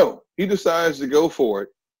 Oh, no. He decides to go for it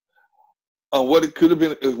on what it could have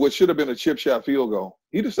been, what should have been a chip shot field goal.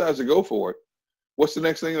 He decides to go for it. What's the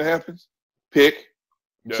next thing that happens? Pick.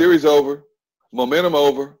 Series over. Momentum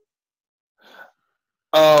over.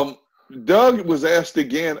 Doug was asked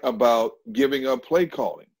again about giving up play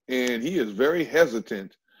calling, and he is very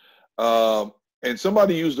hesitant. And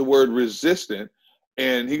somebody used the word resistant,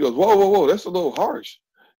 and he goes, whoa, whoa, whoa, that's a little harsh.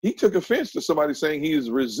 He took offense to somebody saying he is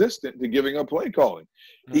resistant to giving up play calling.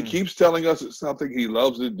 He keeps telling us it's something he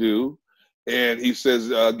loves to do, and he says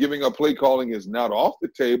giving up play calling is not off the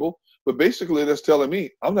table, but basically that's telling me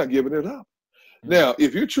I'm not giving it up. Now,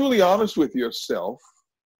 if you're truly honest with yourself,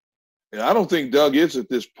 and I don't think Doug is at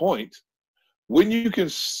this point, wouldn't you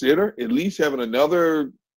consider at least having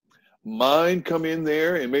another mind come in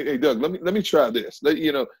there and make, hey, Doug, let me try this.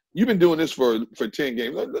 You know, you've been doing this for 10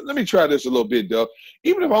 games. Let me try this a little bit, Doug.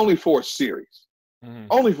 Even if only for a series.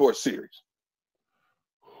 Only for a series.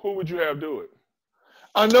 Who would you have do it?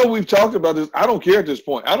 I know we've talked about this. I don't care at this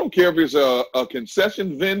point. I don't care if it's a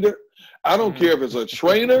concession vendor. I don't care if it's a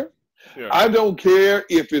trainer. I don't care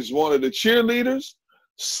if it's one of the cheerleaders.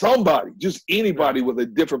 Somebody, just anybody with a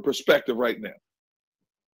different perspective right now.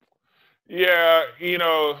 Yeah, you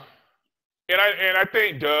know, and I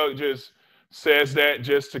think Doug just says that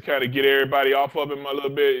just to kind of get everybody off of him a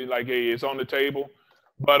little bit, like, hey, it's on the table.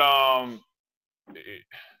 But I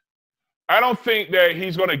don't think that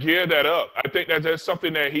he's going to give that up. I think that that's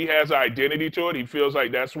something that he has identity to it. He feels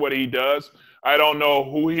like that's what he does. I don't know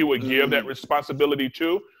who he would give that responsibility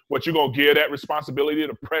to. What, you going to give that responsibility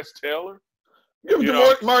to Press Taylor? Give it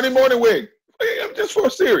to Marty Morningwig, just for a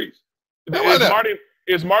series.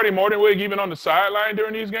 Is Marty Morningwig even on the sideline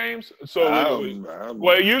during these games? So,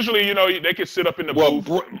 well, usually, you know, they can sit up in the booth.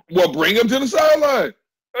 Bring him to the sideline.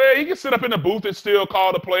 Yeah, he can sit up in the booth and still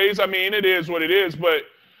call the plays. I mean, it is what it is. But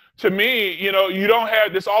to me, you know, you don't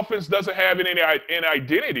have, this offense doesn't have any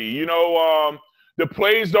identity. You know, the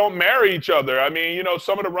plays don't marry each other. I mean, you know,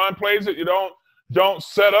 some of the run plays that you don't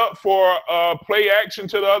set up for play action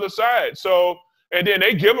to the other side. So, and then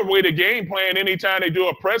they give away the game plan anytime they do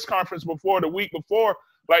a press conference the week before.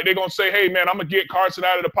 Like, they're going to say, hey, man, I'm going to get Carson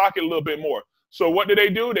out of the pocket a little bit more. So what do? They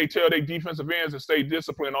tell their defensive ends to stay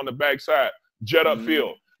disciplined on the backside, jet up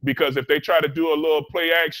field. Because if they try to do a little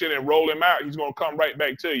play action and roll him out, he's going to come right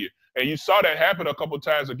back to you. And you saw that happen a couple of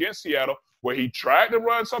times against Seattle, where he tried to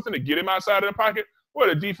run something to get him outside of the pocket. Well,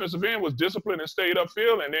 the defensive end was disciplined and stayed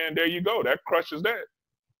upfield, and then there you go. That crushes that.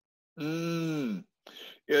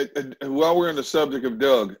 While we're on the subject of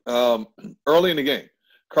Doug, early in the game,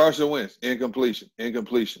 Carson Wentz, incompletion.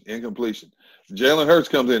 Jalen Hurts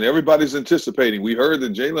comes in. Everybody's anticipating. We heard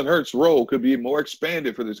that Jalen Hurts' role could be more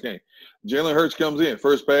expanded for this game. Jalen Hurts comes in.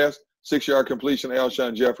 First pass, 6-yard completion to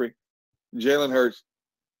Alshon Jeffrey. Jalen Hurts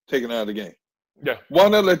taken out of the game. Yeah. Why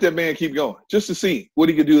not let that man keep going? Just to see what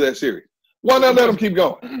he could do that series. Why not let him keep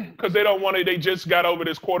going? Because they don't want to. They just got over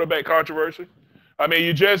this quarterback controversy. I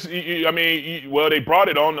mean, they brought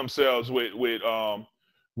it on themselves with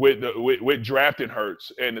drafting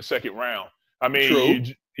Hurts in the second round. I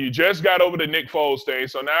mean, you just got over the Nick Foles thing.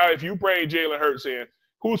 So now if you bring Jalen Hurts in,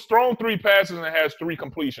 who's thrown 3 passes and has 3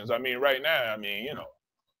 completions, I mean, right now, I mean, you know,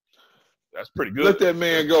 that's pretty good. Let that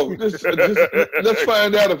man go. Let's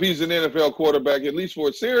find out if he's an NFL quarterback, at least for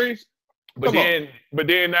a series. But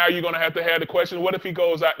then now you're going to have the question, what if he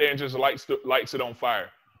goes out there and just lights it on fire?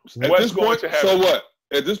 At this point, so what?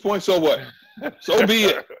 At this point, so what? So be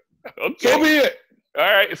it. Okay. So be it. All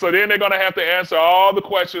right. So then they're going to have to answer all the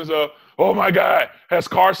questions of, oh, my God, has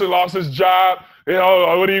Carson lost his job? You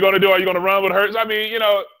know, what are you going to do? Are you going to run with Hurts? I mean, you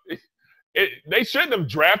know, they shouldn't have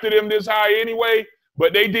drafted him this high anyway,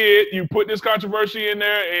 but they did. You put this controversy in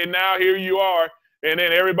there, and now here you are. And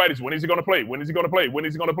then everybody's, when is he going to play? When is he going to play? When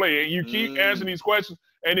is he going to play? And you keep answering these questions,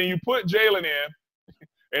 and then you put Jalen in,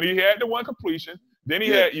 and he had the one completion. Then he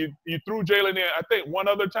had you threw Jalen in, I think, one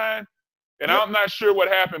other time, and I'm not sure what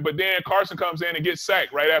happened. But then Carson comes in and gets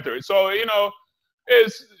sacked right after it. So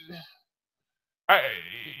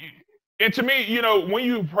and to me, when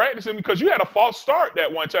you practice him, because you had a false start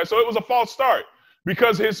that one time, so it was a false start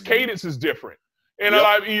because his cadence is different. And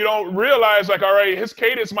you don't realize, like, all right, his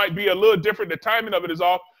cadence might be a little different. The timing of it is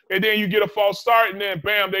off. And then you get a false start, and then,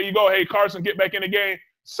 bam, there you go. Hey, Carson, get back in the game.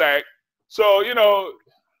 Sack. So,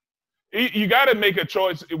 you got to make a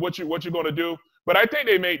choice what you're going to do. But I think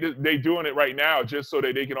they doing it right now just so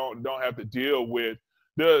that they don't have to deal with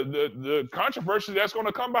the controversy that's going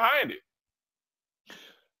to come behind it.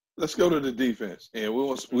 Let's go to the defense. And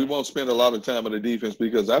we won't spend a lot of time on the defense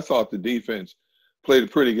because I thought the defense played a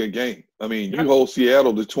pretty good game. I mean, you hold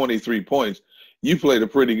Seattle to 23 points. You played a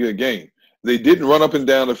pretty good game. They didn't run up and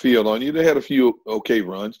down the field on you. They had a few okay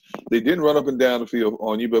runs. They didn't run up and down the field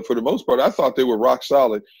on you, but for the most part, I thought they were rock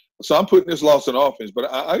solid. So I'm putting this loss in offense,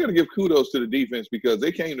 but I got to give kudos to the defense because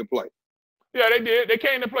they came to play. Yeah, they did. They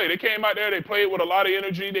came to play. They came out there. They played with a lot of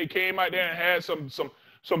energy. They came out there and had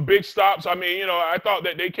some big stops. I mean, I thought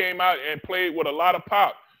that they came out and played with a lot of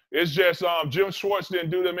pop. It's just Jim Schwartz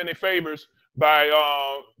didn't do them any favors by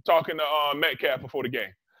talking to Metcalf before the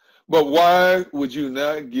game. But why would you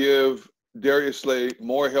not give Darius Slay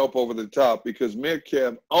more help over the top? Because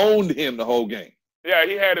Metcalf owned him the whole game. Yeah,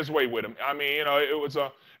 he had his way with him. I mean, it was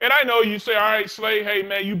and I know you say, all right, Slay, hey,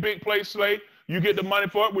 man, you big play Slay. You get the money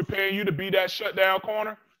for it. We're paying you to be that shutdown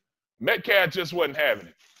corner. Metcalf just wasn't having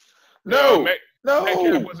it. No.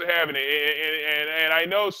 Metcalf wasn't having it. And I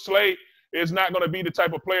know Slay is not going to be the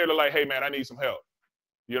type of player to like, hey, man, I need some help.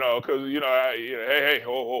 Because, hey,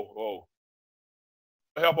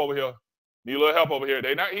 help over here. Need a little help over here.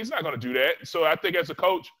 He's not going to do that. So I think as a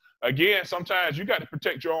coach, again, sometimes you got to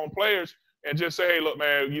protect your own players and just say, hey, look,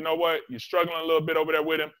 man, you know what? You're struggling a little bit over there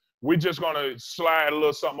with him. We're just going to slide a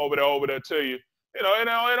little something over there to you. It don't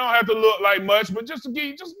have to look like much, but just to give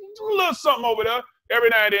you just a little something over there every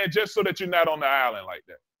now and then just so that you're not on the island like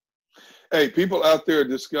that. Hey, people out there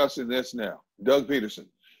discussing this now. Doug Peterson,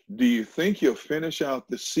 do you think he'll finish out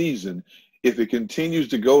the season if it continues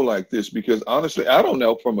to go like this? Because honestly, I don't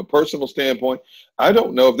know from a personal standpoint. I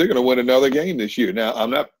don't know if they're going to win another game this year. Now, I'm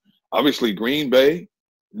not obviously Green Bay,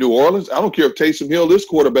 New Orleans. I don't care if Taysom Hill is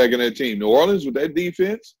quarterback in that team. New Orleans with that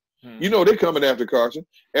defense, they're coming after Carson.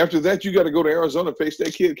 After that, you got to go to Arizona and face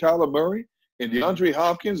that kid Kyler Murray and DeAndre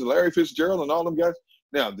Hopkins and Larry Fitzgerald and all them guys.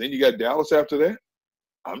 Now, then you got Dallas after that.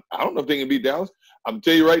 I don't know if they can beat Dallas. I'm going to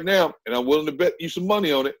tell you right now, and I'm willing to bet you some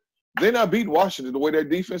money on it. They're not beating Washington the way their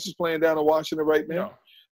defense is playing down in Washington right now.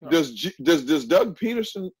 No. Does Doug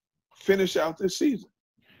Peterson finish out this season?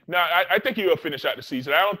 No, I think he'll finish out the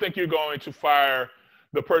season. I don't think you're going to fire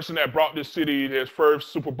the person that brought this city his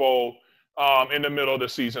first Super Bowl in the middle of the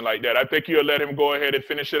season like that. I think you'll let him go ahead and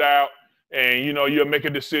finish it out, and you'll make a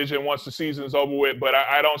decision once the season's over with. But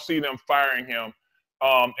I don't see them firing him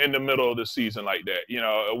in the middle of the season like that.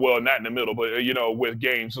 Well, not in the middle, but with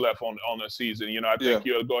games left on the season. I think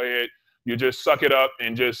you'll go ahead, you just suck it up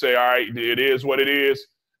and just say, all right, it is what it is.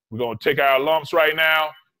 We're gonna take our lumps right now,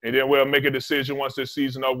 and then we'll make a decision once this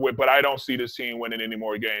season over with. But I don't see this team winning any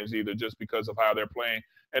more games either, just because of how they're playing.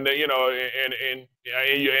 And then, and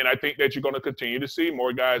I think that you're going to continue to see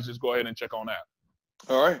more guys just go ahead and check on that.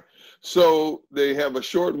 All right. So they have a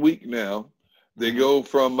short week now. They go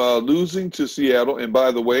from losing to Seattle. And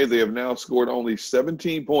by the way, they have now scored only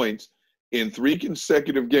 17 points in 3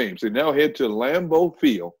 consecutive games. They now head to Lambeau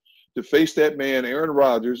Field to face that man, Aaron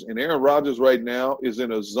Rodgers. And Aaron Rodgers right now is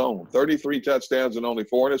in a zone, 33 touchdowns and only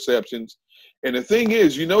 4 interceptions. And the thing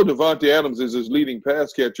is, Devontae Adams is his leading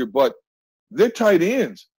pass catcher, but their tight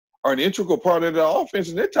ends are an integral part of the offense,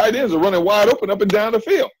 and their tight ends are running wide open up and down the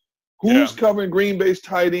field. Who's covering Green Bay's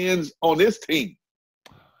tight ends on this team?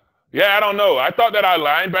 Yeah, I don't know. I thought that our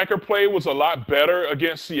linebacker play was a lot better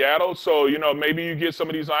against Seattle. So, maybe you get some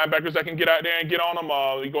of these linebackers that can get out there and get on them.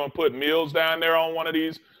 You're going to put Mills down there on one of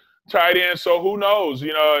these tight ends. So who knows,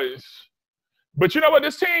 But you know what?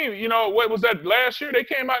 This team, what was that last year? They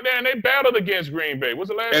came out there and they battled against Green Bay. Was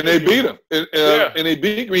it last year? And they beat them. And they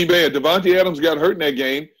beat Green Bay. And Devontae Adams got hurt in that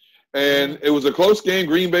game. And it was a close game.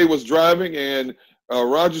 Green Bay was driving, and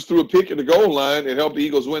Rodgers threw a pick at the goal line and helped the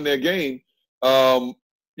Eagles win that game.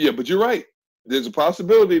 But you're right. There's a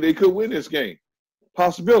possibility they could win this game.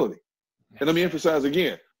 Possibility. And let me emphasize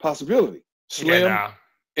again, possibility. Slim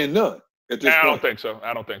and none at this point. I don't think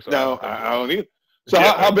so. No, I don't either. So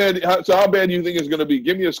Yeah. how bad? How bad do you think it's going to be?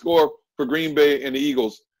 Give me a score for Green Bay and the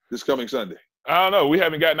Eagles this coming Sunday. I don't know. We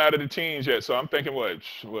haven't gotten out of the teens yet, so I'm thinking what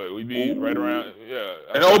we'd be right around. Yeah.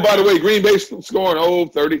 And by the way, Green Bay scoring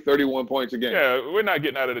 30, 31 points a game. Yeah, we're not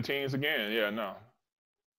getting out of the teens again. Yeah, no.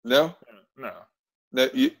 No. No.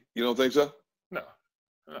 You don't think so? No.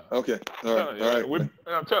 Okay. All right.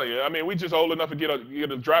 I'm telling you. I mean, we just old enough to get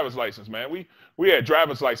a driver's license, man. We at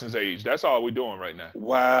driver's license age. That's all we're doing right now.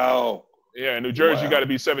 Wow. Yeah, in New Jersey, you got to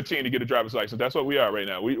be 17 to get a driver's license. That's what we are right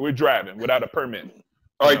now. We're driving without a permit.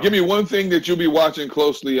 All right, give me one thing that you'll be watching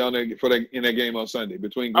closely in that game on Sunday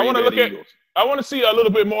between Green Bay and Eagles. I want to see a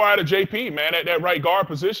little bit more out of JP, man, at that right guard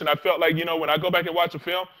position. I felt like, when I go back and watch the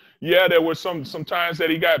film, yeah, there were some times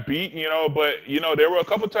that he got beat, but there were a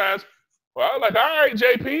couple times. Well, I was like, all right,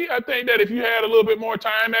 JP, I think that if you had a little bit more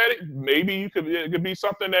time at it, maybe it could be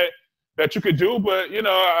something that you could do. But,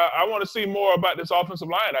 I want to see more about this offensive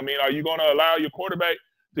line. I mean, are you going to allow your quarterback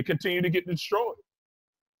to continue to get destroyed?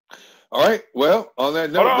 All right. Well, on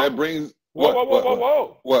that note, that brings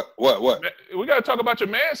whoa. What? We got to talk about your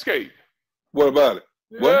Manscaped. What about it?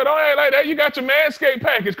 Yeah, don't act like that. You got your Manscaped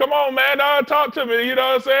package. Come on, man. Talk to me. You know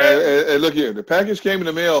what I'm saying? Hey, look here. The package came in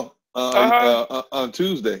the mail on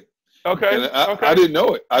Tuesday. Okay. And I didn't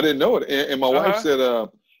know it. And my wife said,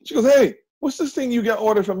 she goes, hey, what's this thing you got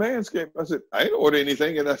ordered from Manscaped? I said, I didn't order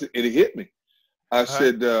anything. And I said, it hit me. I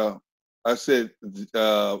said,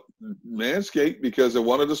 Manscaped, because they're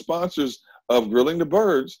one of the sponsors of Grilling the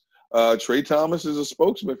Birds. Trey Thomas is a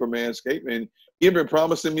spokesman for Manscaped, and he'd been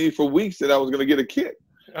promising me for weeks that I was going to get a kit.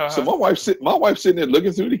 So my wife's sitting there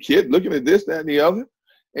looking through the kit, looking at this, that, and the other,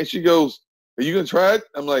 and she goes, "Are you going to try it?"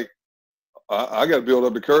 I'm like, "I got to build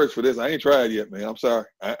up the courage for this. I ain't tried yet, man. I'm sorry.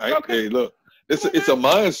 Hey, look, it's a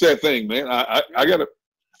mindset thing, man. I got to.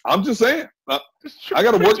 I'm just saying. I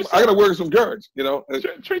got to work some courage,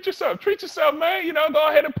 Treat yourself, man. Go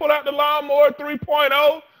ahead and pull out the lawnmower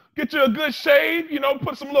 3.0. Get you a good shave.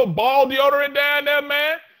 Put some little ball deodorant down there,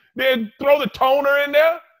 man. Then throw the toner in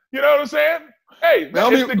there. You know what I'm saying? Hey, I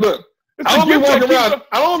don't be walking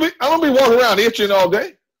around itching all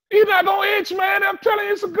day. You're not gonna itch, man. I'm telling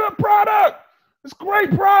you, it's a good product. It's a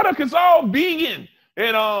great product. It's all vegan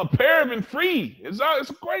and paraben free. It's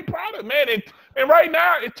a great product, man. And right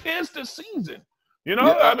now, it tis the season. Tis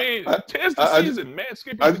the season, man.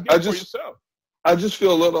 Skip it for yourself. I just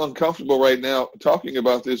feel a little uncomfortable right now talking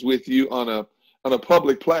about this with you on a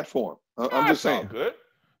public platform. I'm just saying. All good.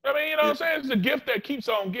 I mean, what I'm saying? It's a gift that keeps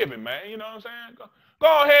on giving, man. You know what I'm saying?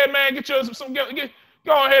 Go ahead, man. Get you some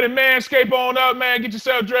go ahead and Manscape on up, man. Get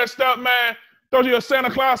yourself dressed up, man. Throw you a Santa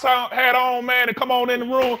Claus hat on, man, and come on in the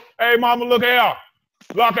room. Hey, mama, look here.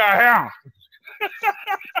 Look at here.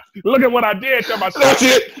 Look at what I did to myself. That's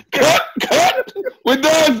it. Cut. We're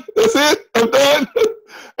done. That's it. I'm done.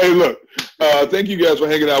 Hey, look. Thank you guys for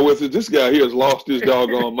hanging out with us. This guy here has lost his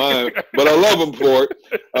doggone mind, but I love him for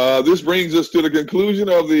it. This brings us to the conclusion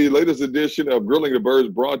of the latest edition of Grilling the Birds,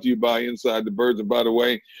 brought to you by Inside the Birds. And by the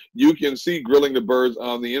way, you can see Grilling the Birds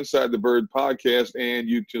on the Inside the Bird podcast and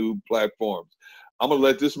YouTube platforms. I'm going to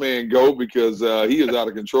let this man go because he is out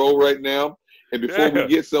of control right now. And before we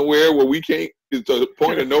get somewhere where we can't, it's a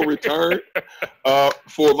point of no return.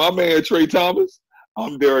 For my man, Trey Thomas,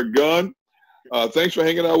 I'm Derek Gunn. Thanks for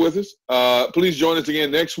hanging out with us. Please join us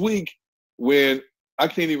again next week when I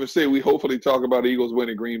can't even say we hopefully talk about Eagles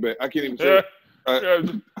winning Green Bay. I can't even say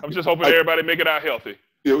I'm just hoping everybody make it out healthy.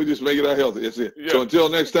 Yeah, we just make it out healthy. That's it. Yeah. So until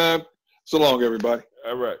next time, so long, everybody.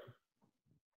 All right.